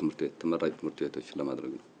ጥሩ ትምህርት ቤት ተመራጭ ትምህርት ቤቶች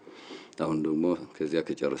ለማድረግ ነው። አሁን ደግሞ ከዚያ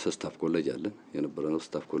ከጨረሰ ስታፍ ኮሌጅ አለን። የነበረው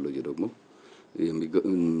ስታፍ ኮሌጅ ደግሞ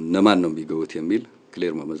ነማን ነው የሚገቡት የሚል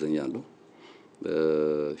ክሊር መመዘኛ አለው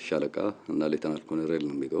ሻለቃ እና ሌተናል ኮሎኔል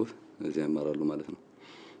ነው የሚገቡት እዚያ ይማራሉ ማለት ነው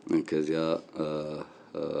ከዚያ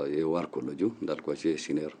የዋር ኮሌጁ እንዳልኳቸው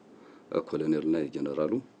የሲኒየር ኮሎኔል እና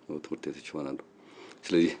የጀነራሉ ትምህርት ቤቶች ይሆናሉ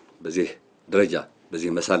ስለዚህ በዚህ ደረጃ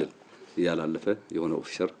በዚህ መሳልል ያላለፈ የሆነ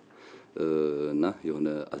ኦፊሰር እና የሆነ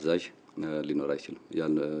አዛዥ ሊኖር አይችልም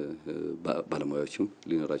ያን ባለሙያዎችም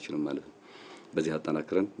ሊኖር አይችልም ማለት ነው በዚህ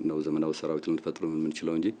አጣናክረን ነው ዘመናዊ ሰራዊት ልንፈጥር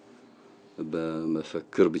የምንችለው እንጂ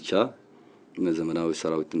በመፈክር ብቻ ዘመናዊ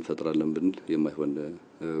ሰራዊት እንፈጥራለን ብንል የማይሆን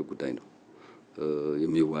ጉዳይ ነው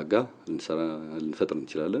የሚዋጋ ልንፈጥር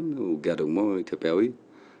እንችላለን ውጊያ ደግሞ ኢትዮጵያዊ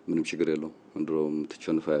ምንም ችግር የለውም እንደውም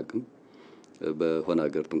ተቸንፎ ያቅም በሆነ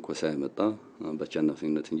ሀገር ጥንቆሳ ያመጣ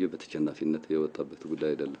በአሸናፊነት እንጂ በተቸናፊነት የወጣበት ጉዳይ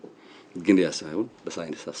አይደለም ግን ያ ሳይሆን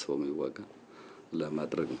በሳይንስ አስበው የሚዋጋ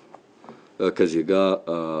ለማድረግ ነው ከዚህ ጋር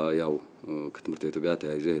ያው ከትምህርት ቤቱ ጋር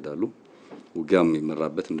ተያይዘው ይሄዳሉ ውጊያም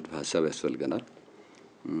የሚመራበት ንድፈ ሐሳብ ያስፈልገናል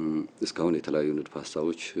እስካሁን የተለያዩ ንድፈ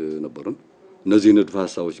ሐሳቦች ነበሩን እነዚህ ንድፈ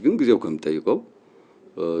ሐሳቦች ግን ጊዜው ከሚጠይቀው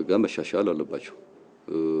ጋር መሻሻል አለባቸው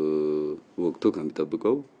ወቅቱ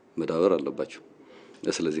ከሚጠብቀው መዳበር አለባቸው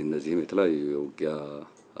ስለዚህ እነዚህም የተለያዩ የውጊያ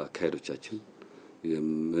አካሄዶቻችን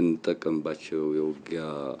የምንጠቀምባቸው የውጊያ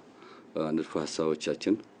ንድፈ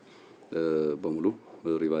ሐሳቦቻችን በሙሉ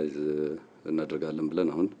ሪቫይዝ እናደርጋለን ብለን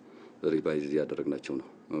አሁን ሪቫይዝ ያደረግናቸው ነው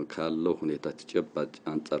ካለው ሁኔታ ተጨባጭ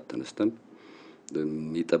አንፃር ተነስተን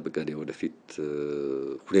የሚጠብቀን ወደፊት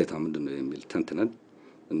ሁኔታ ምንድነው የሚል ተንትነን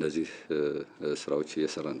እንደዚህ ስራዎች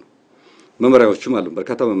እየሰራን ነው መመሪያዎችም አሉ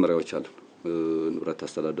በርካታ መመሪያዎች አሉ ንብረት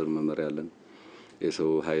አስተዳደር መመሪያ አለን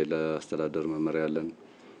የሰው ኃይል አስተዳደር መመሪያ አለን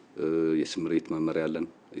የስምሪት መመሪያ አለን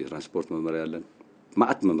የትራንስፖርት መመሪያ አለን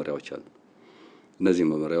ማአት መመሪያዎች አሉ እነዚህ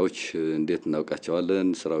መመሪያዎች እንዴት እናውቃቸዋለን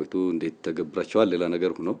ሰራዊቱ እንዴት ተገብራቸዋል ሌላ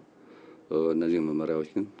ነገር ሆኖ እነዚህ መመሪያዎች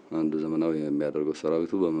ግን አንዱ ዘመናዊ የሚያደርገው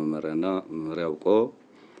ሰራዊቱ በመመሪያና መመሪያው ቆ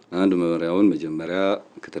አንዱ መመሪያውን መጀመሪያ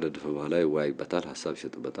ከተደደፈ በኋላ ይዋይበታል ሐሳብ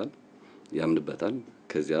ይሰጥበታል ያምንበታል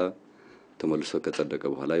ከዚያ ተመልሶ ከጸደቀ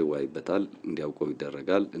በኋላ ይዋይበታል እንዲያውቀው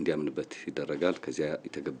ይደረጋል እንዲያምንበት ይደረጋል ከዚያ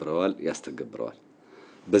ይተገብረዋል ያስተገብረዋል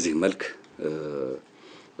በዚህ መልክ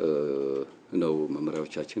ነው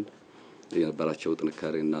መመሪያዎቻችን የነበራቸው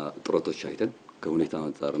ጥንካሬና ጥረቶች አይተን ከሁኔታ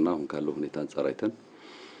አንፃርና አሁን ካለው ሁኔታ አንፃር አይተን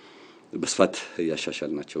በስፋት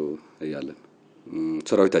ያሻሻልናቸው ያለን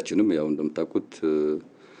ሰራዊታችንም ያው እንደምታውቁት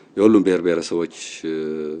የሁሉም ብሔር ብሔረሰቦች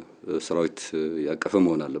ሰራዊት ያቀፈ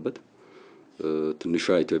መሆን አለበት ትንሿ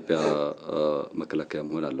ኢትዮጵያ መከላከያ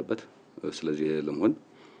መሆን አለበት ስለዚህ ለመሆን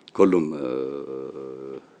ሁሉም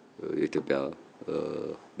የኢትዮጵያ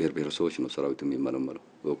ብሔር ብሔረሰቦች ነው ሰራዊት የሚመለመለው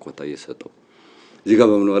ኮታ እየሰጠው እዚህ ጋር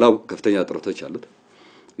በመኖላው ከፍተኛ ጥረቶች አሉት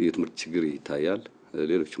የትምህርት ችግር ይታያል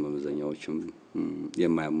ሌሎች መመዘኛዎችም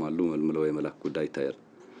የማያማሉ መልምለው የመላክ ጉዳይ ይታያል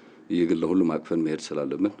ይግል ለሁሉም አቅፈን መሄድ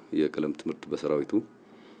ስላለምን የቀለም ትምህርት በሰራዊቱ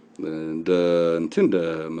እንደ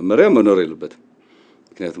መመሪያ መኖር የለበትም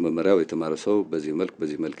ምክንያቱም መመሪያው የተማረ ሰው በዚህ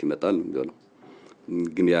መልክ ይመጣል ነው የሚሆነው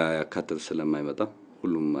ግን ያ ያካተተ ስለማይመጣ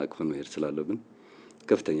ሁሉም አቅፈን መሄድ ስላለብን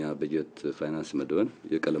ከፍተኛ በጀት ፋይናንስ መደበን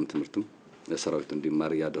የቀለም ትምህርትም ለሰራዊቱ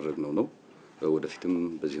እንዲማር ያደረግነው ነው ወደፊትም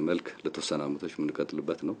በዚህ መልክ ለተወሰነ አመቶች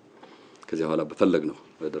ምንቀጥልበት ነው ከዚያ በኋላ በፈለግነው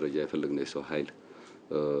በደረጃ የፈለግነው የሰው ኃይል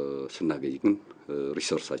ስናገኝ ግን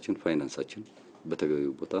ሪሶርሳችን ፋይናንሳችን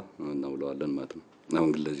በተገቢው ቦታ እናውለዋለን ማለት ነው አሁን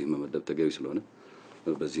ግን ለዚህ መመደብ ተገቢ ስለሆነ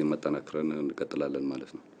በዚህ መጠናከረን እንቀጥላለን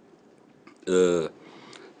ማለት ነው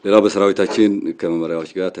ሌላው በሰራዊታችን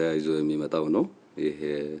ከመመሪያዎች ጋር ተያይዞ የሚመጣው ነው ይሄ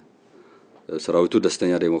ሰራዊቱ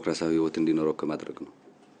ደስተኛ ዴሞክራሲያዊ ህይወት እንዲኖረው ከማድረግ ነው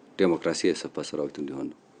ዴሞክራሲ የሰፋ ሰራዊት እንዲሆን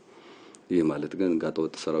ነው ይሄ ማለት ግን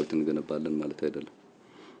ጋጠወጥ ሰራዊት እንገነባለን ማለት አይደለም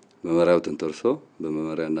መመሪያው ተንተርሶ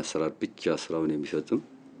በመመሪያና አሰራር ብቻ ስራውን የሚፈጽም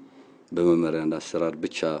በመመሪያና አሰራር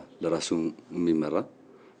ብቻ ለራሱ የሚመራ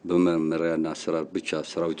በመመሪያና አሰራር ብቻ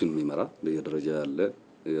ሰራዊቱን የሚመራ በየደረጃ ያለ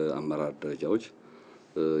አመራር ደረጃዎች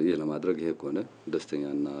ይሄ ለማድረግ ይሄ ከሆነ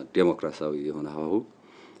ደስተኛና ዴሞክራሲያዊ የሆነ ሀሁ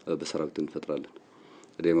በሰራዊቱ እንፈጥራለን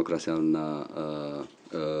ዴሞክራሲያዊና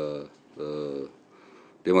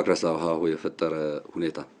ዴሞክራሲያዊ ሀሁ የፈጠረ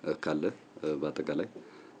ሁኔታ ካለ በአጠቃላይ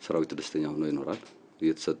ሰራዊቱ ደስተኛ ሆኖ ይኖራል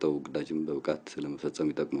የተሰጠው ግዳጅም በብቃት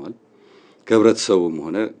ለመፈጸም ይጠቅመዋል ከህብረተሰቡም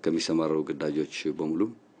ሆነ ከሚሰማራው ግዳጆች በሙሉ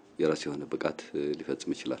የራስ የሆነ ብቃት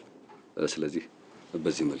ሊፈጽም ይችላል ስለዚህ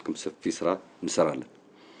በዚህ መልኩም ሰፊ ስራ እንሰራለን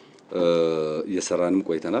የሰራንም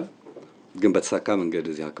ቆይተናል ግን በተሳካ መንገድ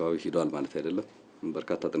እዚህ አካባቢ ሄዷል ማለት አይደለም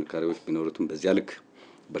በርካታ ጥንካሬዎች ቢኖሩትም በዚያ ልክ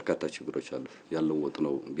በርካታ ችግሮች አሉ ያለው ወጥ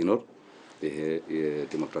ነው ቢኖር ይሄ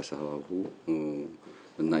የዲሞክራሲ ሀሁ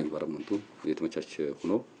እና ኢንቫይሮንመንቱ የተመቻቸ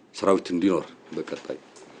ሆኖ ሰራዊት እንዲኖር በቀጣይ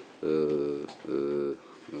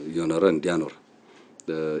የሆነረ እንዲያኖር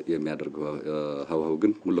የሚያደርገው ሀዋው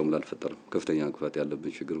ግን ሙሉ ለሙሉ አልፈጠረም። ከፍተኛ እንቅፋት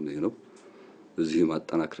ያለብን ችግር ነው። እዚህ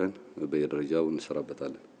ማጠናክረን በየደረጃው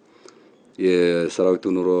እንሰራበታለን። የሰራዊቱ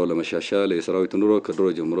ኑሮ ለመሻሻል የሰራዊቱ ኑሮ ከድሮ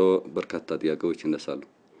ጀምሮ በርካታ ጥያቄዎች ይነሳሉ።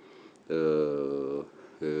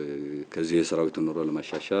 ከዚህ የሰራዊቱ ኑሮ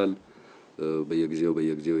ለማሻሻል በየጊዜው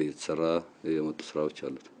የተሰራ የመጡ ስራዎች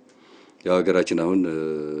አሉት። ያው ሀገራችን አሁን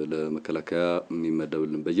ለመከላከያ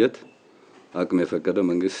የሚመደብልን በጀት አቅም የፈቀደ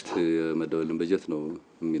መንግስት የመደበልን በጀት ነው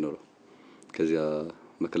የሚኖረው። ከዚያ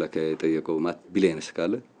መከላከያ የጠየቀው ማት ቢሊየንስ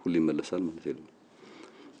ካለ ሁሉ ይመለሳል ማለት ነው።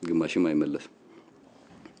 ግማሽም አይመለስም።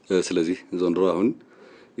 ስለዚህ ዘንድሮ አሁን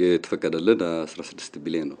የተፈቀደልን 16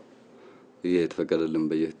 ቢሊየን ነው። ይሄ የተፈቀደልን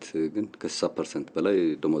በጀት ግን ከ60% በላይ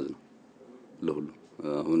ደሞዝ ነው ለሁሉ።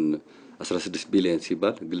 አሁን 16 ቢሊየን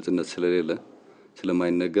ሲባል ግልጽነት ስለሌለ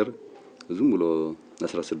ስለማይነገር ዝም ብሎ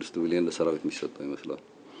 16 ቢሊየን ለሰራዊት የሚሰጠው ይመስላል።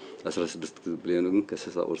 16 ቢሊየን ግን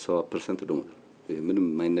ከ60% ደሞዝ ነው። ይሄ ምንም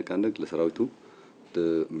የማይነቃነቅ ለሰራዊቱ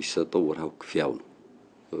የሚሰጠው ወርሃው ክፍያው ነው።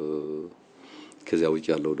 ከዚያ ውጭ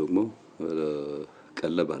ያለው ደግሞ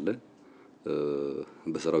ቀለብ አለ።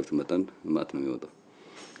 በሰራዊቱ መጠን ማት ነው የሚወጣው።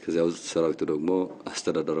 ከዚያ ውስጥ ሰራዊቱ ደግሞ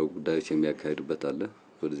አስተዳደራዊ ጉዳዮች የሚያካሂድበት አለ።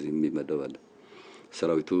 ወደዚህ የሚመደብ አለ።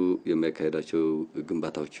 ሰራዊቱ የሚያካሂዳቸው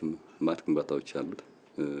ግንባታዎችም ማት ግንባታዎች አሉት።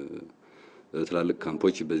 ትላልቅ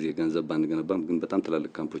ካምፖች በዚህ ገንዘብ ባንገነባም ግን በጣም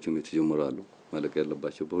ትላልቅ ካምፖችም የተጀመሩ አሉ። ማለቅ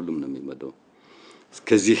ያለባቸው በሁሉም ነው የሚመደው።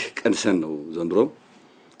 እስከዚህ ቀንሰን ነው ዘንድሮ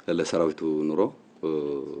ለሰራዊቱ ኑሮ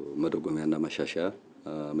መደጎሚያና ማሻሻያ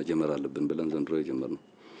መጀመር አለብን ብለን ዘንድሮ የጀመርነው።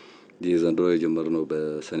 ይህ ዘንድሮ የጀመርነው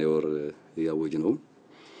በሰኔ ወር ያወጅነው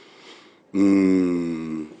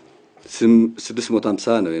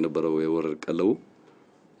 650 ነው የነበረው የወር ቀለቡ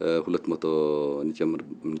 200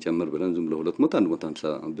 እንጨምር ብለን ዝም ብሎ 200 150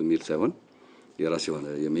 በሚል ሳይሆን የራስ የሆነ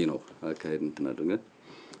የሚኖር አካሄድ እንትን አድርገን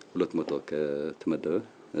 200 ከተመደበ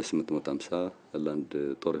 850 ለአንድ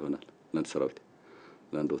ጦር ይሆናል። ለአንድ ሰራዊት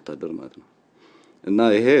ለአንድ ወታደር ማለት ነው። እና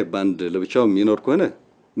ይሄ ባንድ ለብቻው የሚኖር ከሆነ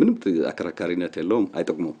ምንም አከራካሪነት የለውም፣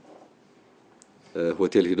 አይጠቅመውም።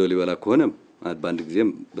 ሆቴል ሄዶ ሊበላ ከሆነ ባንድ ጊዜም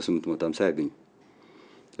በ850 ያገኙ።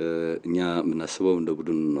 እኛ የምናስበው እንደ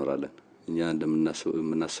ቡድን እንኖራለን። እኛ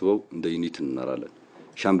እንደምናስበው እንደ ዩኒት እንኖራለን።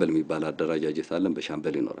 ሻምበል የሚባል አደረጃጀት አለን።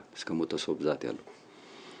 በሻምበል ይኖራል እስከ 100 ሰው ብዛት ያለው።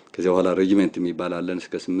 ከዚያ በኋላ ሬጂመንት የሚባል አለን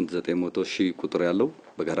እስከ 800-900 ሺህ ቁጥር ያለው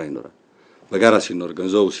በጋራ ይኖራል። በጋራ ሲኖር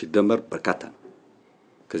ገንዘቡ ሲደመር በርካታ ነው።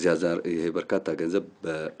 ከዚያ ዛር ይሄ በርካታ ገንዘብ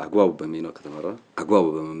በአግባቡ በሚኖር ከተመራ አግባቡ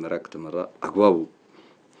በመመሪያ ከተመራ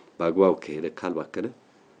በአግባቡ ከሄደ ካልባከለ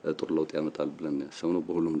ጥሩ ለውጥ ያመጣል ብለን ያሰብነው።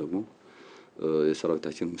 በሁሉም ደግሞ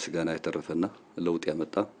የሰራዊታችን ምስጋና የተረፈና ለውጥ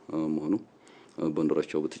ያመጣ መሆኑ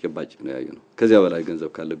በእንደራቸው በተጨባጭ ነው ያየነው። ከዚያ በላይ ገንዘብ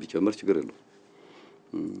ካለ ቢጨምር ችግር የለውም።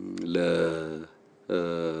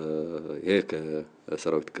 ይሄ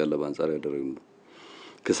ከሰራዊት ቀለብ አንፃር ያደረግነው።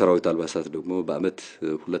 ከሰራዊት አልባሳት ደግሞ በአመት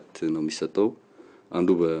 2 ነው የሚሰጠው። አንዱ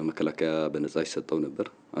በመከላከያ በነፃ ይሰጠው ነበር፣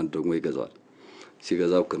 አንዱ ደግሞ ይገዛዋል።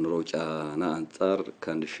 ሲገዛው ከኑሮው ጫና አንፃር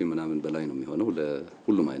ከ1000 ምናምን በላይ ነው የሚሆነው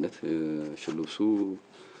ለሁሉም አይነት ሽልብሱ፣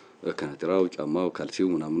 ከናትራው፣ ጫማው፣ ካልሲው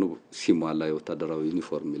ምናምኑ ሲሟላ የወታደራዊ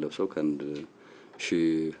ዩኒፎርም የሚለብሰው ከ1000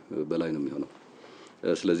 በላይ ነው የሚሆነው።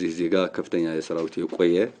 ስለዚህ እዚህ ጋር ከፍተኛ የሰራዊት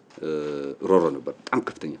የቆየ ሮሮ ነበር። በጣም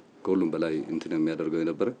ከፍተኛ ከሁሉም በላይ እንትን የሚያደርገው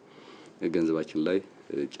የነበረ ገንዘባችን ላይ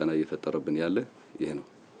ጫና እየፈጠረብን ያለ ይሄ ነው።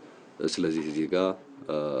 ስለዚህ እዚህ ጋር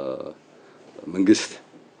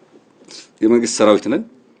የመንግስት ሰራዊት ነን፣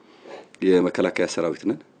 የመከላከያ ሰራዊት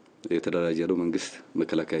ነን። የተደራጀው መንግስት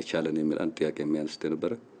መከላከያ ይቻላል የሚል አንድ ጥያቄ የሚያነሱት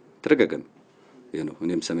የነበረ ተደጋጋሚ ይሄ ነው።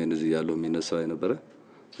 እኔም ሰሜን እዚህ ያለው የሚነሳው የነበረ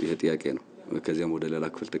ይሄ ጥያቄ ነው። ከዚያም ወደ ሌላ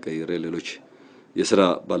ክፍል ተቀይሬ ሌሎች የሥራ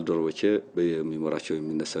ባልደረቦቼ በሚመራቸው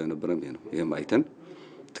የሚነሳው የነበረ ይሄ ነው። ይሄም አይተን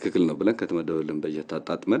ትክክል ነው ብለን ከተመደበልን በጀት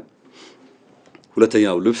አጣጥመን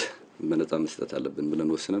ሁለተኛው ልብስ በነፃ መስጠት አለብን ብለን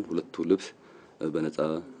ወስነን ሁለቱ ልብስ በነፃ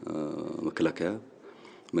መከላከያ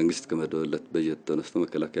መንግስት ከመደበለት በጀት ተነስቶ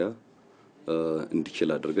መከላከያ እንዲችል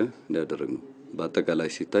አድርገን ያደረግነው። በአጠቃላይ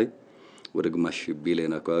ሲታይ ወደ ግማሽ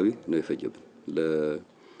ቢሊዮን አካባቢ ነው የፈጀብን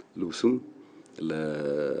ለልብሱም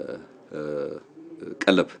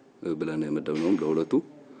ለቀለብ ብለን የመደብነው ለሁለቱ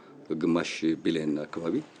ግማሽ ቢሊዮን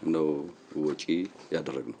አካባቢ ነው ወጪ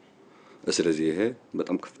ያደረግነው። ስለዚህ ይሄ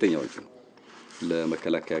በጣም ከፍተኛ ወጪ ነው።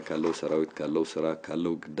 ለመከላከያ ካለው ሰራዊት ካለው ስራ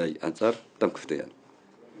ካለው ግዳጅ አንፃር በጣም ከፍተኛ ነው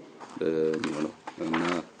የሚሆነው እና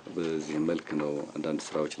በዚህ መልክ ነው አንዳንድ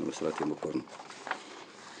ስራዎች ለመስራት የሞከርነው።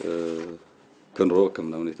 ከኑሮ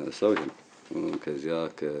ከምናምን የተነሳው ይሄ ነው። ከዚያ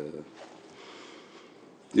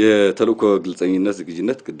የተልእኮ ግልጸኝነት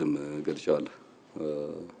ዝግጁነት ቅድም ገልጫለሁ።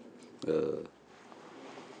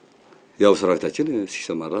 ያው ሰራዊታችን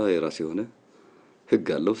ሲሰማራ የራሱ የሆነ ህግ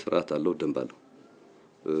አለው፣ ስርዓት አለው፣ ደንብ አለው።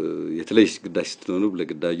 የተለየ ግዳጅ ስትሆኑ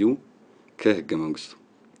ለግዳጁ ከህገ መንግስቱ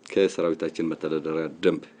ከሰራዊታችን መተዳደሪያ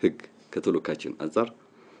ደንብ ህግ ከተሎካችን አንፃር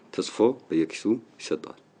ተጽፎ በየኪሱ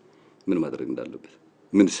ይሰጣል ምን ማድረግ እንዳለበት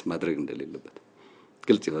ምንስ ማድረግ እንደሌለበት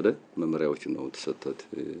ግልጽ የሆነ መመሪያዎች ነው ተሰጥቶት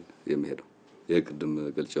የሚሄደው የቅድም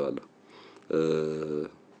ገልጫዋለሁ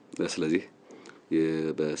ስለዚህ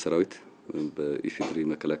በሰራዊት በኢፌዴሪ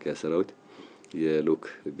መከላከያ ሰራዊት የሎክ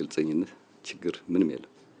ግልጽኝነት ችግር ምንም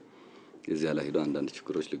የለም እዚያ ላይ ሄዶ አንዳንድ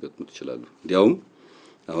ችግሮች ሊገጥሙት ይችላሉ እንዲያውም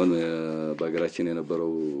አሁን በአገራችን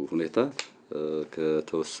የነበረው ሁኔታ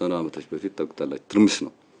ከተወሰኑ አመቶች በፊት ተቆጣላች ትርምስ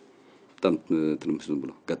ነው በጣም ትርምስ ነው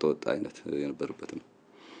ብሎ ጋጠወጥ አይነት የነበረበት ነው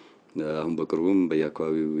አሁን በቅርቡም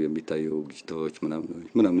በየአካባቢው የሚታየው ግጭቶች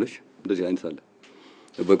ምናምንሽ እንደዚህ አይነት አለ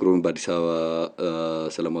በቅርቡም በአዲስ አበባ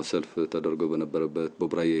ሰላማዊ ሰልፍ ተደርጎ በነበረበት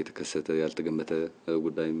በብራዬ የተከሰተ ያልተገመተ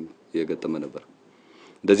ጉዳይም የገጠመ ነበር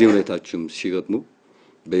እንደዚህ ሁኔታዎችም ሲገጥሙ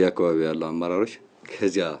በየአካባቢው ያለው አመራሮች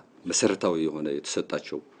ከዚያ መሰረታዊ የሆነ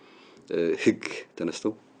የተሰጣቸው ህግ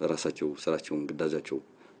ተነስተው ራሳቸው ስራቸውን ግዳጃቸው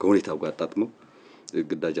ከሁኔታው ጋር አጣጥመው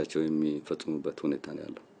ግዳጃቸው የሚፈጽሙበት ሁኔታ ነው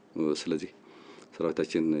ያለው ስለዚህ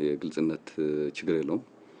ሰራዊታችን የግልጽነት ችግር የለውም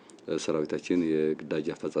ሰራዊታችን የግዳጅ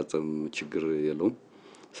አፈጻጸም ችግር የለውም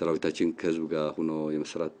ሰራዊታችን ከህዝብ ጋር ሆኖ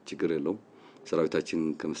የመስራት ችግር የለውም ሰራዊታችን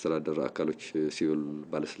ከመስተዳደር አካሎች ሲቪል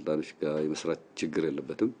ባለስልጣኖች ጋር የመስራት ችግር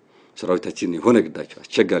የለበትም ሰራዊታችን የሆነ ግዳጅ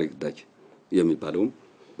አስቸጋሪ ግዳጅ የሚባለው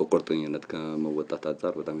በቁርጠኝነት ከመወጣት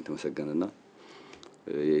አንፃር በጣም የተመሰገነና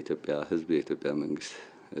የኢትዮጵያ ህዝብ የኢትዮጵያ መንግስት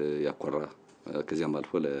ያቆራ ከዚያም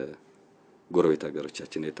አልፎ ለጎረቤት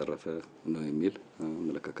ሀገሮቻችን የተረፈ ነው የሚል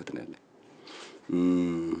መለካከት ነው ያለው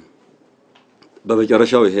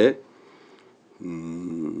በመጨረሻው ይሄ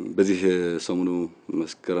በዚህ ሰሞኑ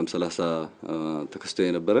መስከረም 30 ተከስቶ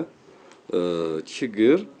የነበረ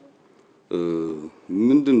ችግር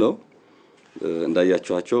ምንድነው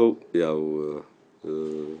እንዳያችኋቸው ያው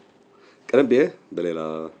ቀረቤ በሌላ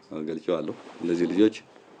ገልጫዋለሁ እነዚህ ልጆች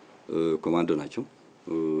ኮማንዶ ናቸው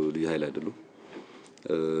ልዩ ኃይል አይደሉም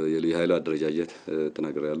የልዩ ኃይል አደረጃጀት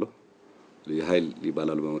ተናግሬያለሁ ልዩ ኃይል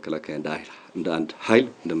ይባላል በመከላከያ እንደ አንድ ኃይል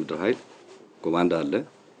እንደ ምድር ኃይል ኮማንዶ አለ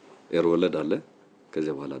ኤር ወለድ አለ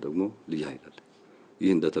ከዚያ በኋላ ደግሞ ልዩ ኃይል አለ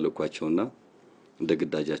ይህ እንደ ተልኳቸውና እንደ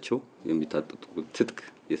ግዳጃቸው የሚታጠቁት ትጥቅ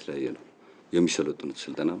የተለያየ ነው የሚሰለጡት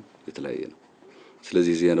ስልጠና የተለያየ ነው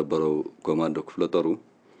ስለዚህ እዚህ የነበረው ኮማንዶ ክፍለ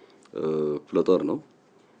ጦር ነው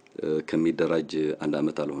ከሚደራጅ አንድ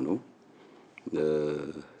አመት አልሆነው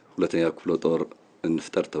ሁለተኛ ክፍለ ጦር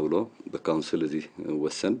እንፍጠር ተብሎ በካውንስል እዚህ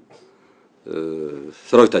ወሰን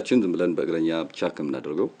ሰራዊታችን ዝም ብለን በእግረኛ ብቻ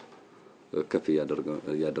ከምናደርገው ከፍ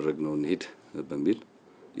ያደረግነው እንሂድ በሚል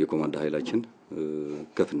የኮማንዶ ኃይላችን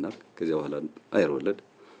ከፍና ከዚያ በኋላ አየር ወለድ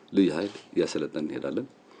ልዩ ኃይል ያሰለጠን እንሄዳለን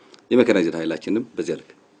የመከናይዝድ ኃይላችንም በዚያ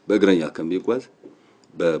ልክ በእግረኛ ከሚጓዝ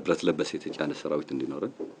በብረት ለበስ የተጫነ ሰራዊት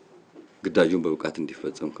እንዲኖረን ግዳጁን በብቃት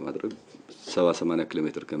እንዲፈጸም ከማድረግ 70-80 ኪሎ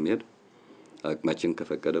ሜትር ከሚሄድ አቅማችን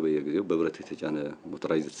ከፈቀደ በየጊዜው በብረት የተጫነ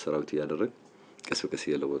ሞተራይዝድ ሰራዊት ያደረግ ቀስ በቀስ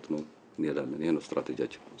እየለወጥ ነው እንሄዳለን ይሄ ነው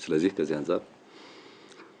ስትራቴጂያችን ስለዚህ ከዚህ አንፃር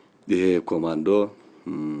ይሄ ኮማንዶ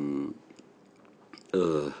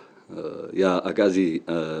ያ አጋዚ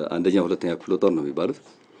አንደኛ ሁለተኛ ክፍለ ጦር ነው የሚባሉት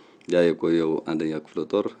ያ የቆየው አንደኛ ክፍለ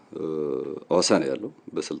ጦር አዋሳ ነው ያለው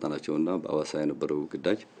በስልጣናቸውና በአዋሳ የነበረው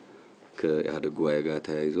ግዳጅ ከኢህአዴግ ጉባኤ ጋር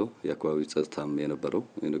ተያይዞ የአካባቢ ጸጥታም የነበረው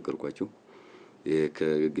የነገርኳችሁ ይሄ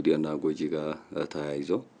ከግዲያና ጎጂ ጋር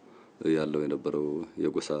ተያይዞ ያለው የነበረው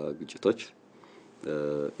የጎሳ ግጭቶች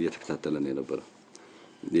እየተከታተለን የነበረው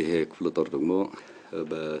ይሄ ክፍለ ጦር ደግሞ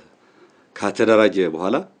ከተደራጀ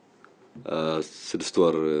በኋላ 6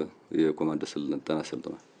 ወር የኮማንዶ ስልጠና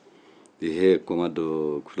ሰልጥኗል ይሄ ኮማንዶ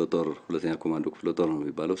ክፍለ ጦር ሁለተኛ ኮማንዶ ክፍለ ጦር ነው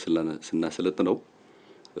የሚባለው ስናሰለጥነው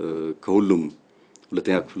ከሁሉም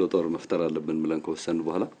ሁለተኛ ክፍለ ጦር መፍጠር አለብን ብለን ከወሰን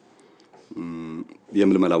በኋላ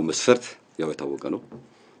የምልመላው መስፈርት ያው የታወቀ ነው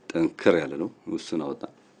ጠንከር ያለ ነው እሱን አወጣ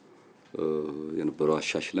የነበረው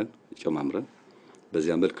አሻሽለን ጨማምረን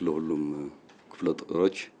በዚያ መልክ ለሁሉም ክፍለ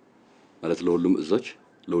ጦሮች ማለት ለሁሉም እዞች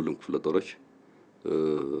ለሁሉም ክፍለ ጦሮች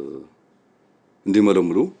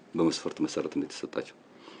እንዲመለምሉ በመስፈርት መሰረት እንደተሰጣቸው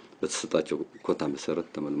በተሰጣቸው ኮታ መሰረት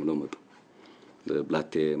ተመልምለው መጡ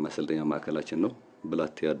ብላቴ ማሰልጠኛ ማዕከላችን ነው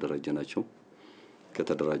ብላቴ ያደረጀናቸው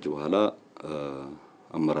ከተደራጀ በኋላ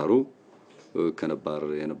አመራሩ ከነባር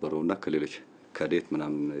የነበረውና ከሌሎች ካዴት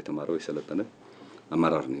ምናምን የተማረው የሰለጠነ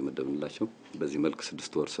አመራር ነው የመደብንላቸው በዚህ መልክ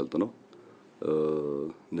 6 ወር ሰልጥነው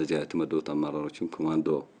እነዚህ የተመደቡት አመራሮችን ኮማንዶ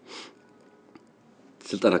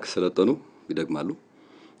ስልጠና ከሰለጠኑ ይደግማሉ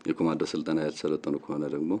የኮማንዶ ስልጠና ያልሰለጠኑ ከሆነ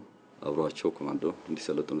ደግሞ አብሯቸው ኮማንዶ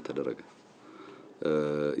እንዲሰለጥኑ ተደረገ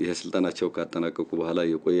ይሄ ስልጠናቸው ካጠናቀቁ በኋላ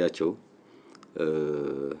የቆያቸው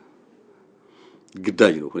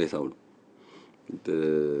ግዳጅ ነው ሁኔታው ነው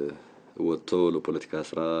ወጥቶ ለፖለቲካ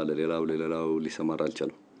ስራ ለሌላው ሊሰማራ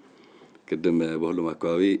አልቻለም። ቅድም በሁሉም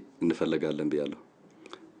አካባቢ እንፈልጋለን ብያለሁ።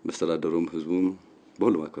 መስተዳደሩም ህዝቡም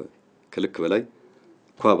በሁሉም አካባቢ ከልክ በላይ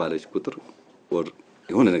ባለች ቁጥር ወር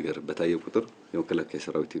የሆነ ነገር በታየ ቁጥር የመከላከያ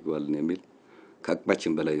ሰራዊት ይግባልን የሚል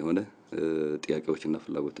ከአቅማችን በላይ የሆነ ጥያቄዎችና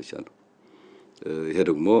ፍላጎቶች አሉ። ይሄ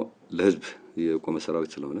ደግሞ ለህዝብ የቆመ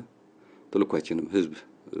ሰራዊት ስለሆነ ተልኳችንም ህዝብ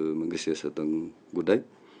መንግስት የሰጠን ጉዳይ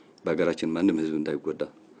በአገራችን ማንም ህዝብ እንዳይጎዳ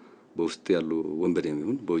በውስጥ ያሉ ወንበዴም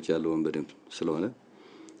ይሁን በውጭ ያሉ ወንበዴም ስለሆነ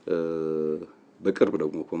በቅርብ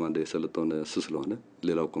ደግሞ ኮማንዶ የሰለጠነ እሱ ስለሆነ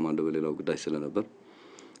ሌላው ኮማንዶ በሌላው ጉዳይ ስለነበር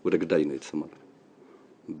ወደ ግዳይ ነው የተሰማራው።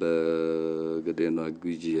 በገዴና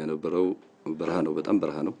ጉጂ የነበረው በረሃ ነው፣ በጣም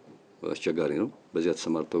በረሃ ነው፣ አስቸጋሪ ነው። በዚያ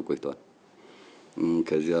ተሰማርተው ቆይተዋል።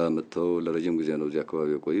 ከዚያ መጥተው ለረጅም ጊዜ ነው እዚያ አካባቢ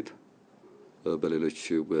የቆዩት። በሌሎች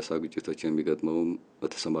ጎሳ ግጭቶች የሚገጥመው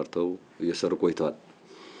ተሰማርተው እየሰሩ ቆይተዋል።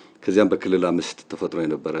 ከዚያም በክልል 5 ተፈጥሮ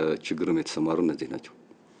የነበረ ችግርም የተሰማሩ እነዚህ ናቸው።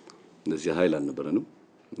 እነዚህ ኃይል አልነበረንም።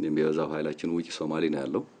 የሚበዛው ኃይላችን ውጪ ሶማሌ ነው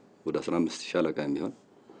ያለው፣ ወደ 15 ሻለቃ የሚሆን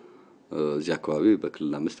እዚህ አካባቢ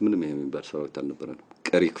በክልል 5 ምንም የሚባል ሰራዊት አልነበረንም።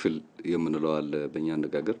 ቀሪ ክፍል የምንለው አለ በእኛ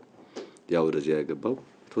አነጋገር። ያው ወደዚያ የገባው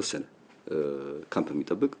ተወሰነ ካምፕ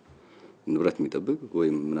የሚጠብቅ ንብረት የሚጠብቅ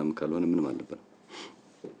ወይም ምናምን ካልሆነ ምንም አልነበረም።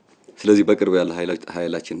 ስለዚህ በቅርብ ያለ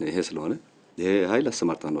ኃይላችን ይሄ ስለሆነ ይሄ ኃይል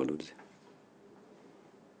አሰማርተናል ወደዚህ።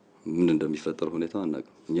 ምን እንደሚፈጠር ሁኔታው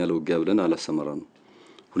አናውቅም። እኛ ለውጊያ ብለን አላሰማራንም።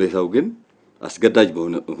 ሁኔታው ግን አስገዳጅ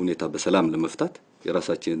በሆነ ሁኔታ በሰላም ለመፍታት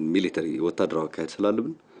የራሳችን ሚሊተሪ ወታደራዊ አካሄድ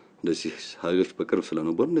ስላለብን እንደዚህ ኃይሎች በቅርብ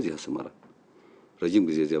ስለነበሩ እነዚህ አሰማራን። ረጅም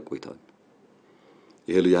ጊዜ እዚያ ቆይተዋል።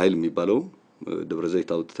 ይሄ ልዩ ኃይል የሚባለው ደብረ ዘይት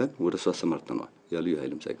አውጥተን ወደ እሱ አሰማርተናል፣ ያ ልዩ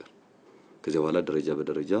ኃይልም ሳይቀር። ከዚያ በኋላ ደረጃ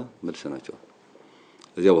በደረጃ መልሰናቸዋል።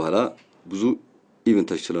 ከዚያ በኋላ ብዙ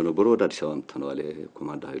ኢቨንቶች ስለነበሩ ወደ አዲስ አበባ መጥተናል።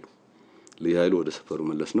 የኮማንዶ ኃይሉ ልዩ ኃይሉ ወደ ሰፈሩ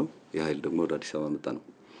መለስ ነው። የኃይል ደግሞ ወደ አዲስ አበባ መጣ ነው።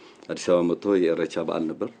 አዲስ አበባ መጥቶ የኢሬቻ በዓል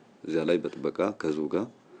ነበር። እዚያ ላይ በጥበቃ ከህዝቡ ጋር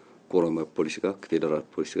ከኦሮሚያ ፖሊስ ጋር ከፌደራል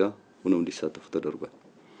ፖሊስ ጋር ሆነው እንዲሳተፉ ተደርጓል።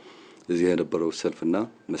 እዚህ የነበረው ሰልፍና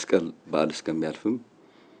መስቀል በዓል እስከሚያልፍም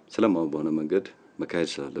ሰላማዊ በሆነ መንገድ መካሄድ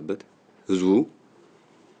ስላለበት ህዝቡ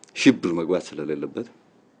ሽብር መግባት ስለሌለበት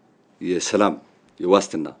የሰላም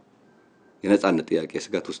የዋስትና የነጻነት ጥያቄ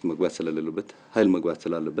ስጋት ውስጥ መግባት ስለሌለበት ኃይል መግባት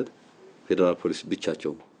ስላለበት ፌደራል ፖሊስ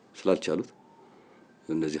ብቻቸው ስላልቻሉት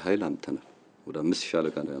እነዚህ ኃይል አምጥተናል። ወደ 5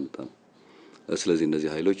 ሻለቃ ነው ያመጣነው። ስለዚህ እነዚህ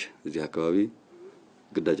ኃይሎች እዚህ አካባቢ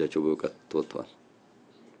ግዳጃቸው በብቃት ተወጥተዋል።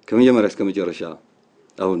 ከመጀመሪያ እስከ መጨረሻ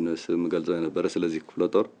አሁን ስም ገልጸው የነበረ ስለዚህ ክፍለ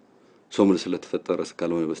ጦር ሶሙን ስለተፈጠረ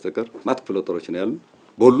ካልሆነ በስተቀር ማት ክፍለ ጦሮች ነው ያሉን።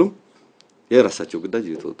 በሁሉም የራሳቸው ግዳጅ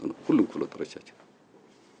እየተወጡ ነው። ሁሉም ክፍለ ጦሮቻቸው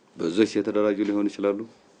በዞች የተደራጁ ሊሆን ይችላሉ፣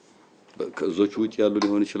 ከዞች ውጪ ያሉ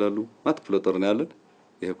ሊሆን ይችላሉ። ማት ክፍለ ጦር ነው ያለን።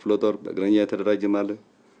 ይሄ ክፍለ ጦር በእግረኛ የተደራጀ ማለት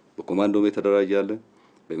በኮማንዶም የተደራጀ አለ፣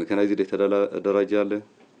 በሜካናይዝድ የተደራጀ አለ፣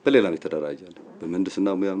 በሌላም የተደራጀ አለ። በመንደስና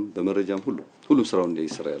ሙያም በመረጃም ሁሉም ስራውን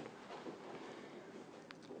እየሰራ ያለው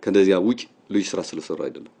ከእንደዚያ ውጪ ልጅ ስራ ስለሰራ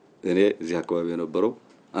አይደለም። እኔ እዚህ አካባቢ የነበረው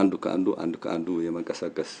አንዱ ከአንዱ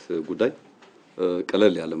የመንቀሳቀስ ጉዳይ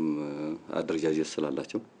ቀለል ያለም አደረጃጀት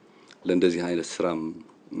ስላላቸው ለእንደዚህ አይነት ስራም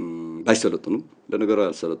ባይሰለጥኑም ለነገሩ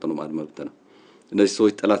ያልሰለጥኑም አድማ ብተና እነዚህ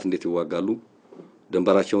ሰዎች ጠላት እንዴት ይዋጋሉ፣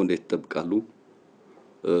 ደንበራቸውን እንዴት ይጠብቃሉ፣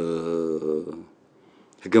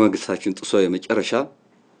 ህገ መንግስታችን ጥሶ የመጨረሻ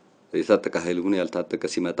የታጠቀ ኃይል ሆነ ያልታጠቀ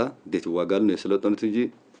ሲመጣ እንዴት ይዋጋሉ ነው የሰለጠኑት እንጂ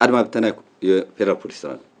አድማ ብተና የፌደራል ፖሊስ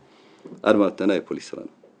ስራ ነው። አድማ ብተና የፖሊስ ስራ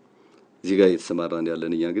ነው። እዚህ ጋር እየተሰማራን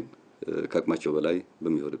ያለን እኛ ግን ከአቅማቸው በላይ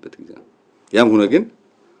በሚሆንበት ጊዜ ነው። ያም ሆነ ግን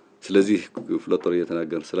ስለዚህ ክፍለ ጦር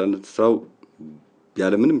እየተናገርን ስላለ ስራው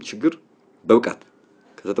ያለ ምንም ችግር በብቃት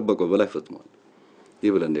ከተጠበቀው በላይ ፈጽመዋል።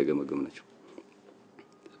 ይህ ብለን የገመገምናቸው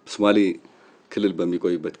ሶማሌ ክልል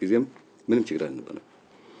በሚቆይበት ጊዜም ምንም ችግር አልነበረም።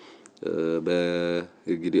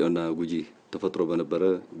 በጊዲኦና ጉጂ ተፈጥሮ በነበረ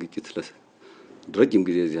ግጭት ረጅም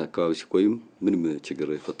ጊዜ እዚህ አካባቢ ሲቆይም ምንም ችግር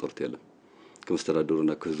የፈጠሩት የለም።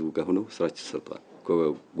 ከመስተዳደሩና ከህዝቡ ጋር ሆነው ስራችን ሰርተዋል።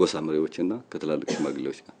 ከጎሳ መሪዎችና ከትላልቅ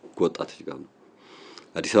ሽማግሌዎች ጋር ከወጣቶች ጋር ነው።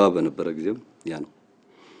 አዲስ አበባ በነበረ ጊዜም ያ ነው።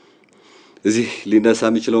 እዚህ ሊነሳ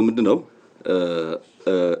የሚችለው ምንድነው?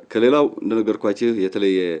 ከሌላው እንደነገርኳችሁ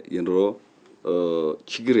የተለየ የኑሮ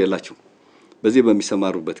ችግር የላቸው። በዚህ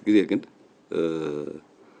በሚሰማሩበት ጊዜ ግን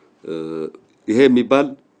ይሄ የሚባል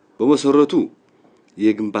በመሰረቱ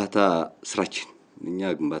የግንባታ ስራችን እኛ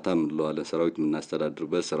ግንባታ ምንለዋለን፣ ሰራዊት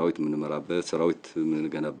ምናስተዳድርበት፣ ሰራዊት ምንመራበት፣ ሰራዊት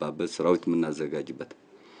ምንገነባበት፣ ሰራዊት ምናዘጋጅበት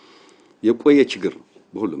የቆየ ችግር ነው።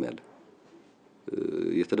 በሁሉም ያለ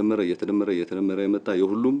የተደመረ የመጣ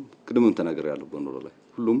የሁሉም ቅድምም ተናገር ያለው በኑሮ ላይ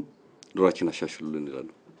ሁሉም ኑሯችን አሻሽሉልን ይላሉ።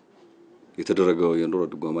 የተደረገው የኑሮ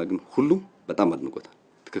ድጎማ ግን ሁሉም በጣም አድንቆታል።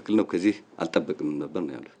 ትክክል ነው። ከዚህ አልጠበቅም ነበር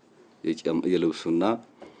ነው ያለው የልብሱና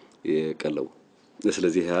የቀለቡ።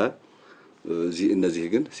 ስለዚህ እነዚህ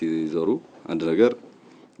ግን ሲዞሩ አንድ ነገር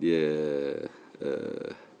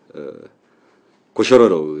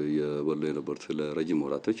ኮሸረረው የበሉ የነበሩት ለረጅም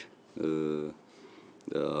ወራቶች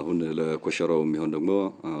አሁን ለኮሸረው የሚሆን ደግሞ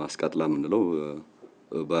አስቃጥላ ምንለው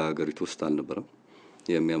በአገሪቱ ውስጥ አልነበረም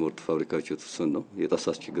የሚያመርቱ ፋብሪካዎች የተወሰኑ ነው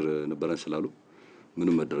የጣሳስ ችግር ነበረን ስላሉ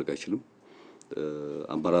ምንም መደረግ አይችልም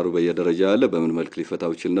አምባራሩ በየደረጃ ያለ በምን መልክ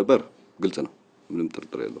ሊፈታው ይችል ነበር ግልጽ ነው ምንም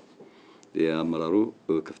ጥርጥር የለው የአመራሩ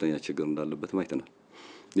ከፍተኛ ችግር እንዳለበት ማይተናል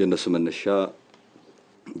የነሱ መነሻ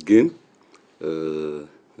ግን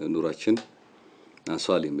ኑራችን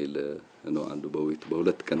አንሷል የሚል ነው አንዱ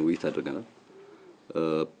በሁለት ቀን ውይይት አድርገናል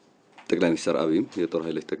ጠቅላይ ሚኒስትር አብይም የጦር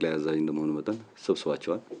ኃይሎች ጠቅላይ አዛዥ እንደመሆኑ መጠን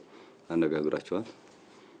ሰብስባቸዋል አነጋግራቸዋል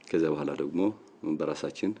ከዛ በኋላ ደግሞ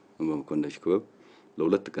በራሳችን በመኮንኖች ክበብ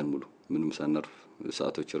ለሁለት ቀን ሙሉ ምንም ሳናርፍ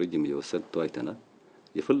ሰዓቶች ረጅም እየወሰድ ተወያይተናል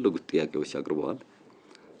የፈለጉት ጥያቄዎች አቅርበዋል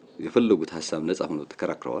የፈለጉት ሐሳብ ነፃ ሆነው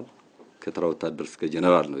ተከራክረዋል ከተራ ወታደር እስከ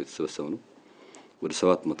ጀነራል ነው የተሰበሰበው ወደ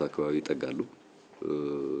 700 አካባቢ ይጠጋሉ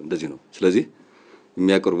እንደዚህ ነው ስለዚህ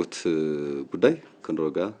የሚያቀርቡት ጉዳይ ከኑሮ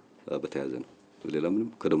ጋር በተያያዘ ነው ሌላ ምንም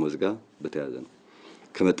ከደሞዝ ጋር በተያያዘ ነው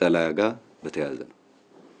ከመጠለያ ጋር በተያያዘ ነው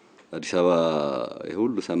አዲስ አበባ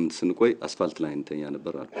ይሁሉ ሳምንት ስንቆይ አስፋልት ላይ እንተኛ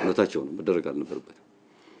ነበር አሉ እውነታቸው ነው መደረግ አልነበረበት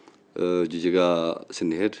ጂጂጋ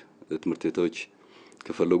ስንሄድ ትምህርት ቤቶች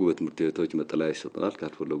ከፈለጉ በትምህርት ቤቶች መጠለያ ይሰጣል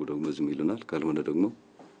ካልፈለጉ ደግሞ ዝም ይሉናል ካልሆነ ደግሞ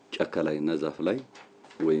ጫካ ላይና ዛፍ ላይ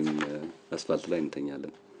ወይም አስፋልት ላይ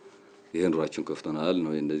እንተኛለን ይሄን ኑሯችን ከፍተናል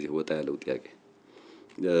ነው እንደዚህ ወጣ ያለው ጥያቄ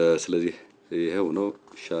ስለዚህ ይሄው ነው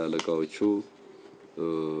ሻለቃዎቹ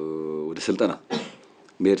ወደ ስልጠና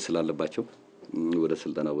መሄድ ስላለባቸው ወደ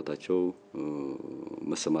ስልጠና ቦታቸው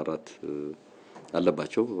መሰማራት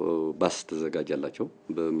አለባቸው ባስ ተዘጋጃላቸው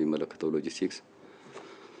በሚመለከተው ሎጂስቲክስ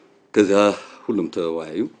ከዛ ሁሉም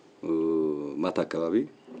ተወያዩ ማታ አካባቢ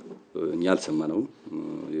እኛ አልሰማነው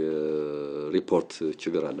የሪፖርት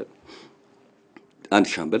ችግር አለ አንድ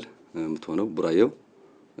ሻምበል ምትሆነው ብራየው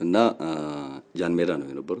እና ጃን ሜዳ ነው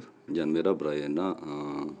የነበሩት ጃን ሜዳ ብራየና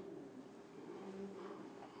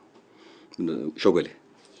ሾገሌ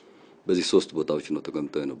በዚህ ሶስት ቦታዎች ነው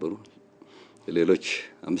ተቀምጠው የነበሩ ሌሎች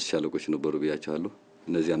 5 ሻለቆች ነበሩ ቢያቻለሁ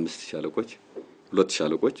እነዚህ 5 ሻለቆች 2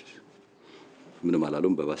 ሻለቆች ምንም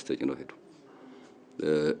አላሉም በባስ ተጭነው ሄዱ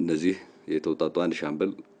እነዚህ የተውጣጡ አንድ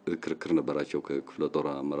ሻምበል ክርክር ነበራቸው ከክፍለ ጦር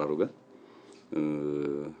አመራሩ ጋር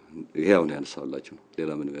ይሄ አሁን ያነሳውላችሁ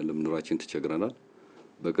ሌላ ምንም የለም ኑራችን ተቸግረናል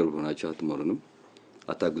በቅርብ ሆናችሁ አትመሩንም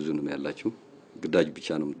አታግዙንም ያላችሁ ግዳጅ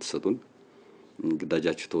ብቻ ነው የምትሰጡን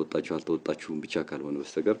ግዳጃችሁ ተወጣችሁ አልተወጣችሁም ብቻ ካልሆነ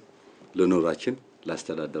በስተቀር ለኑራችን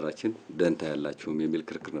ላስተዳደራችን ደንታ ያላችሁ የሚል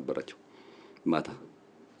ክርክር ነበራቸው ማታ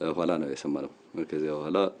ኋላ ነው የሰማነው ከዚያ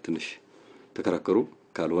በኋላ ትንሽ ተከራከሩ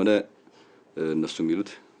ካልሆነ እነሱ የሚሉት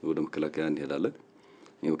ወደ መከላከያ እንሄዳለን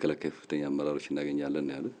የመከላከያ ከፍተኛ አመራሮች እናገኛለን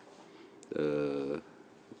ነው ያሉት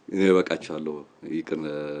እኔ በቃቻለሁ ይቅር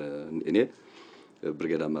እኔ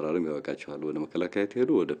ብርጌድ አመራርም ያበቃቻለሁ ወደ መከላከያ ተሄዱ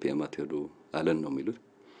ወደ ፒኤም ተሄዱ አለን ነው የሚሉት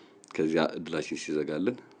ከዚያ እድላችን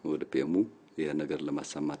ሲዘጋልን ወደ ፒኤሙ ይሄ ነገር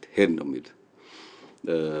ለማሳማት ሄድ ነው የሚሉት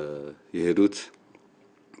የሄዱት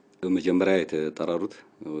በመጀመሪያ የተጠራሩት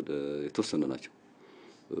ወደ የተወሰኑ ናቸው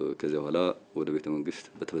ከዚያ በኋላ ወደ ቤተ መንግስት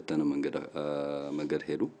በተበተነ መንገድ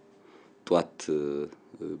ሄዱ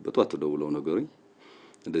በጧት ደውለው ነገሩኝ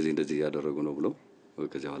እንደዚህ ያደረጉ ነው ብለው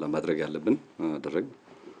ከዚያ በኋላ ማድረግ ያለብን አደረግ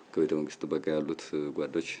ከቤተ መንግስት በቃ ያሉት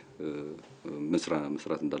ጓዶች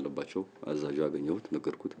መስራት እንዳለባቸው አዛዡ አገኘሁት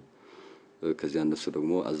ነገርኩት ከዚያ እነሱ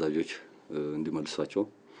ደግሞ አዛዦች እንዲመልሷቸው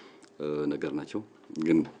ነገር ናቸው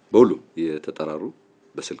ግን በሁሉ የተጠራሩ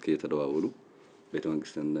በስልክ የተደዋወሉ ቤተ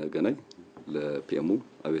መንግስትን ገናኝ ለፒኤሙ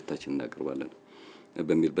አቤታችን እናቀርባለን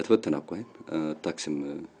በሚል በተበተና አቋም ታክሲም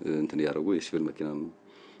እንትን ያደርጉ የሲቪል መኪናም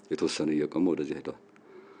የተወሰነ እየቆመ ወደዚህ ሄደዋል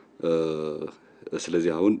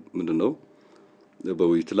ስለዚህ አሁን ምንድነው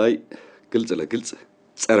በውይይት ላይ ግልጽ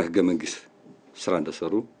ጸረ ህገ መንግስት ስራ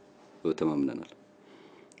እንደሰሩ ተማምነናል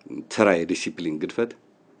ተራ የዲሲፕሊን ግድፈት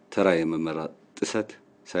ተራ የመመራ ጥሰት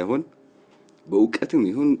ሳይሆን በእውቀትም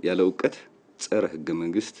ይሁን ያለ እውቀት ጸረ ህገ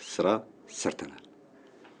መንግስት ስራ ሰርተናል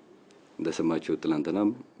እንደሰማችሁ ትላንትናም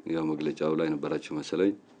ያው መግለጫው ላይ ነበራችሁ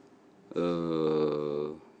መሰለኝ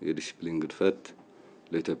የዲሲፕሊን ግድፈት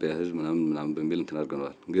ለኢትዮጵያ ህዝብ ምናምን በሚል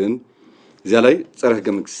እንተናገረዋል ግን እዚያ ላይ ጸረ ህገ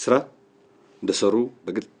መንግስት ስራ እንደሰሩ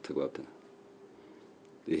በግልጽ ተግባብተናል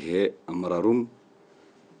ይሄ አመራሩም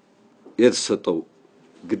የተሰጠው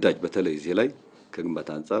ግዳጅ በተለይ እዚህ ላይ ከግንባታ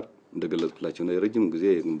አንፃር እንደገለጽኩላችሁ ነው የረጅም ጊዜ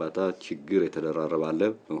የግንባታ ችግር የተደራረበ አለ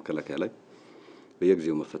በመከላከያ ላይ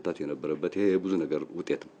በየጊዜው መፈታት የነበረበት ይሄ ብዙ ነገር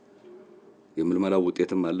ውጤት ነው የምልመላው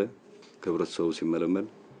ውጤትም አለ ከህብረተሰቡ ሲመለመል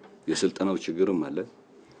የስልጠናው ችግርም አለ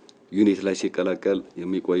ዩኒት ላይ ሲቀላቀል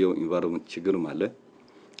የሚቆየው ኢንቫይሮንመንት ችግርም አለ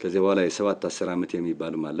ከዚህ በኋላ የ7 10 ዓመት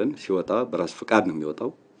የሚባልም አለን ሲወጣ በራስ ፍቃድ ነው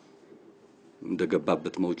የሚወጣው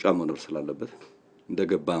እንደገባበት መውጫ መኖር ስላለበት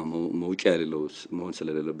እንደገባ መውጫ ያለው መሆን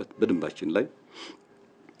ስለሌለበት በድንባችን ላይ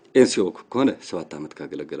ኤንሲኦ ከሆነ 7 ዓመት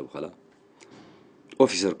ካገለገለ በኋላ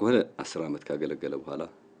ኦፊሰር ከሆነ 10 ዓመት ካገለገለ በኋላ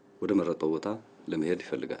ወደ መረጠው ቦታ ለመሄድ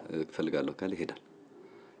ይፈልጋል ካለ ይሄዳል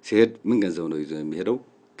ሲሄድ ምን ገንዘብ ነው ይዞ የሚሄደው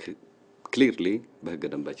ክሊርሊ በህገ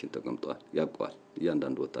ደንባችን ተቀምጧል ያቋል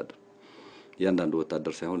ያንዳንዱ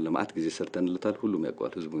ወታደር ሳይሆን ለማአት ጊዜ ሰርተንልታል ሁሉም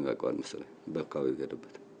ያቋል ህዝቡም ያቋል መሰለኝ በአካባቢው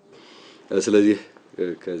ሄደበት ስለዚህ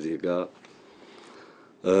ከዚህ ጋር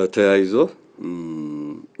ተያይዞ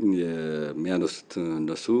የሚያነሱት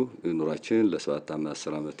እነሱ ኑራችን ለ7 ዓመት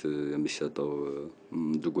 10 ዓመት የሚሰጠው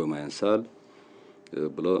ድጎማ ያንሳል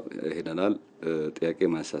ብሎ ሄደናል ጥያቄ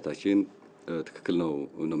ማንሳታችን ትክክል ነው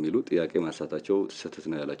የሚሉ ጥያቄ ማንሳታቸው ስህተት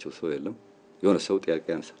ነው ያላቸው ሰው የለም የሆነ ሰው ጥያቄ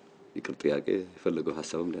ያንሳል ይቅር ጥያቄ የፈለገው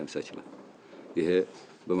ሐሳብም ሊያነሳ ይችላል ይሄ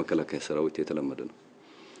በመከላከያ ሰራዊት የተለመደ ነው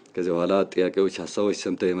ከዚህ በኋላ ጥያቄዎች ሐሳቦች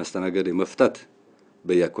ሰምተው የማስተናገድ የመፍታት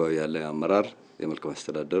በየአካባቢው ያለ አመራር የመልካም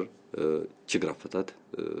አስተዳደር ችግር አፈታት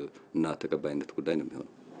እና ተቀባይነት ጉዳይ ነው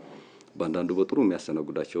የሚሆነው ባንዳንዱ በጥሩ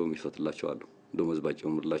የሚያስተናግዳቸው የሚፈትላቸው አሉ ደሞዝባቸው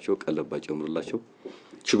ምርላቸው ቀለባቸው ምርላቸው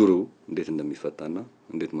ችግሩ እንዴት እንደሚፈታና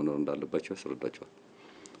እንዴት መኖር እንዳለባቸው ያስረዳቸዋል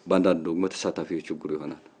ባንዳንዱ ደግሞ ተሳታፊው ችግሩ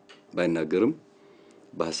ይሆናል ባይናገርም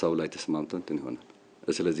በሐሳቡ ላይ ተስማምተን ይሆናል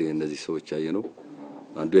ስለዚህ እነዚህ ሰዎች ያየነው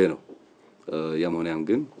አንዱ ይሄ ነው ያሞኒያም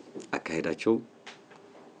ግን አካሄዳቸው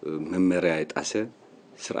መመሪያ የጣሰ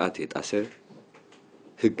ስርዓት የጣሰ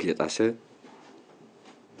ህግ የጣሰ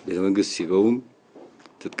በመንግስት ሲገውም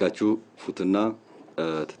ትጥቃችሁ ፉትና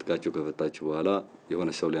ትጥቃችሁ ከፈታችሁ በኋላ የሆነ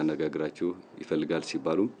ሰው ሊያነጋግራችሁ ይፈልጋል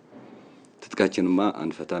ሲባሉ ትጥቃችንማ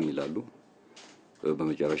አንፈታም ይላሉ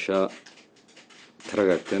በመጨረሻ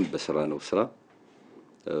ተረጋግተን በስራ ነው ስራ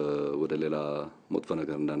ወደ ሌላ መጥፎ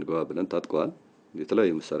ነገር እንዳንገባ ብለን ታጥቀዋል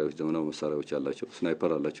የተለያዩ መሳሪያዎች ዘመናዊ መሳሪያዎች አላቸው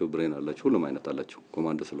ስናይፐር አላቸው ብሬን አላቸው ሁሉም አይነት አላቸው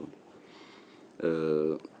ኮማንዶ ስለሆነ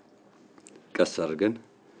ቀስ አድርገን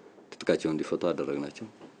ትጥቃቸውን እንዲፈቱ አደረግናቸው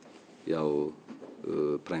ያው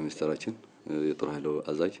ፕራይም ሚኒስተራችን የጦር ኃይሉ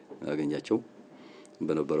አዛዥ ያገኛቸው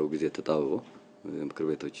በነበረው ጊዜ ተጣበው ምክር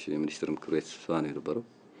ቤቶች የሚኒስትር ምክር ቤት ስብሰባ የነበረው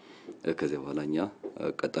ከዚህ በኋላኛ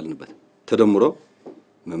ቀጠልንበት ተደምሮ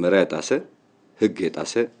መመሪያ የጣሰ ህግ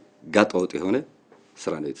የጣሰ ጋጣውጥ የሆነ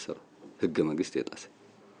ስራ ነው የተሰራው ህገ መንግስት የጣሰ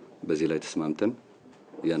በዚህ ላይ ተስማምተን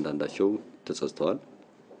ያንዳንዳቸው ተጸጽተዋል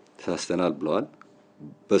ተሳስተናል ብለዋል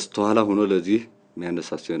በስተኋላ ሆኖ ለዚህ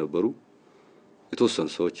የሚያነሳሱ የነበሩ የተወሰኑ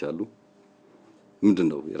ሰዎች አሉ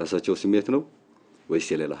ምንድነው የራሳቸው ስሜት ነው ወይስ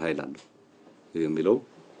የሌላ ኃይል አለ የሚለው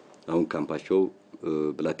አሁን ካምፓቸው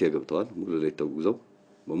ብላቴ ገብተዋል ሙሉ ላይ ተጉዘው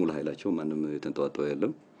በሙሉ ኃይላቸው ማንም የተንጠዋጠው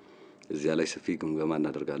የለም እዚያ ላይ ሰፊ ግምገማ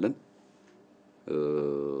እናደርጋለን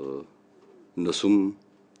እነሱም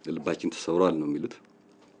ልባችን ተሰውሯል ነው የሚሉት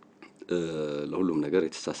ለሁሉም ነገር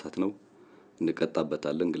የተሳሳተ ነው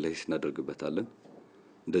እንቀጣበታለን ግለይስ እናደርግበታለን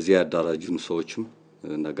እንደዚህ ያዳራጁን ሰዎችም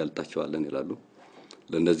እናጋልጣቸዋለን ይላሉ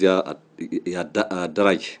ለነዚያ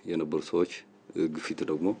ያዳራጅ የነበሩ ሰዎች ግፊት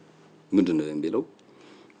ደግሞ ምንድነው የሚለው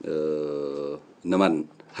እነማን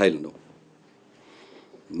ኃይል ነው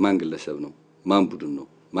ማን ግለሰብ ነው ማን ቡድን ነው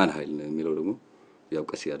ማን ኃይል ነው የሚለው ደግሞ ያው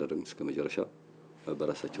ቀስ ያደረግን እስከ መጨረሻ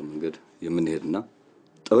በራሳቸው መንገድ የምንሄድና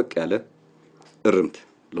ጠበቅ ያለ እርምት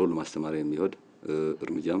ለሁሉ ማስተማሪያ የሚሆድ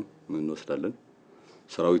እርምጃም እንወስዳለን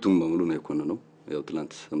ሰራዊቱም በሙሉ ነው የኮነነው ያው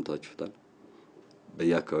ትላንት ሰምታችሁታል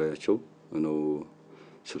በየአካባቢያቸው ነው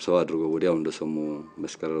ስብሰባ አድርገው ወዲያው እንደሰሙ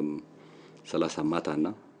መስከረም 30 ማታና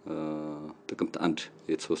ጥቅምት 1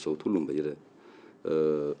 የተሰበሰቡት ሁሉም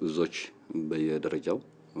እዞች በየደረጃው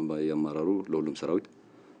በየማራሩ ለሁሉም ሰራዊት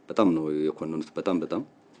በጣም ነው የኮነኑት በጣም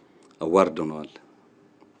አዋርደውናል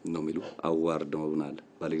ነው የሚሉ አዋርደውናል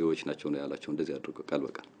ባለጌዎች ናቸው ነው ያላቸው እንደዚህ አድርገው ቃል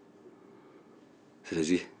በቃል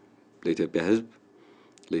ስለዚህ ለኢትዮጵያ ህዝብ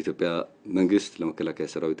ለኢትዮጵያ መንግስት ለመከላከያ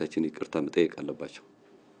ሰራዊታችን ይቅርታ መጠየቅ አለባቸው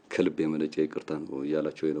ከልብ የመነጨ ይቅርታ ነው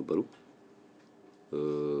ያላቸው የነበሩ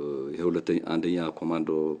የሁለተኛ አንደኛ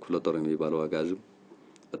ኮማንዶ ኩለጦር የሚባለው አጋዝም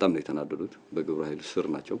በጣም ነው የተናደዱት በግብረ ኃይል ስር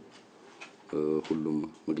ናቸው ሁሉም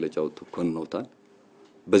መግለጫው ተኮንነውታል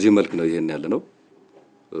በዚህ መልኩ ነው ይሄን ያለ ነው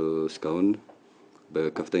እስካሁን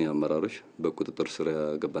በከፍተኛ አመራሮች በቁጥጥር ስር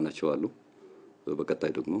ያገባናቸው አሉ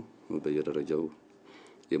በቀጣይ ደግሞ በየደረጃው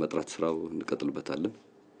የመጥራት ስራው እንቀጥልበታለን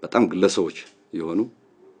በጣም ግለሰቦች የሆኑ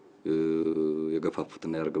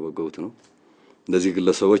የገፋፉትና ያርገበገቡት ነው እንደዚህ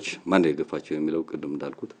ግለሰቦች ማን የገፋቸው የሚለው ቅድም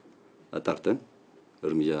እንዳልኩት አጣርተን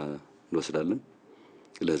እርምጃ እንወስዳለን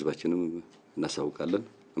ለህዝባችንም እናሳውቃለን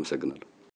አመሰግናለሁ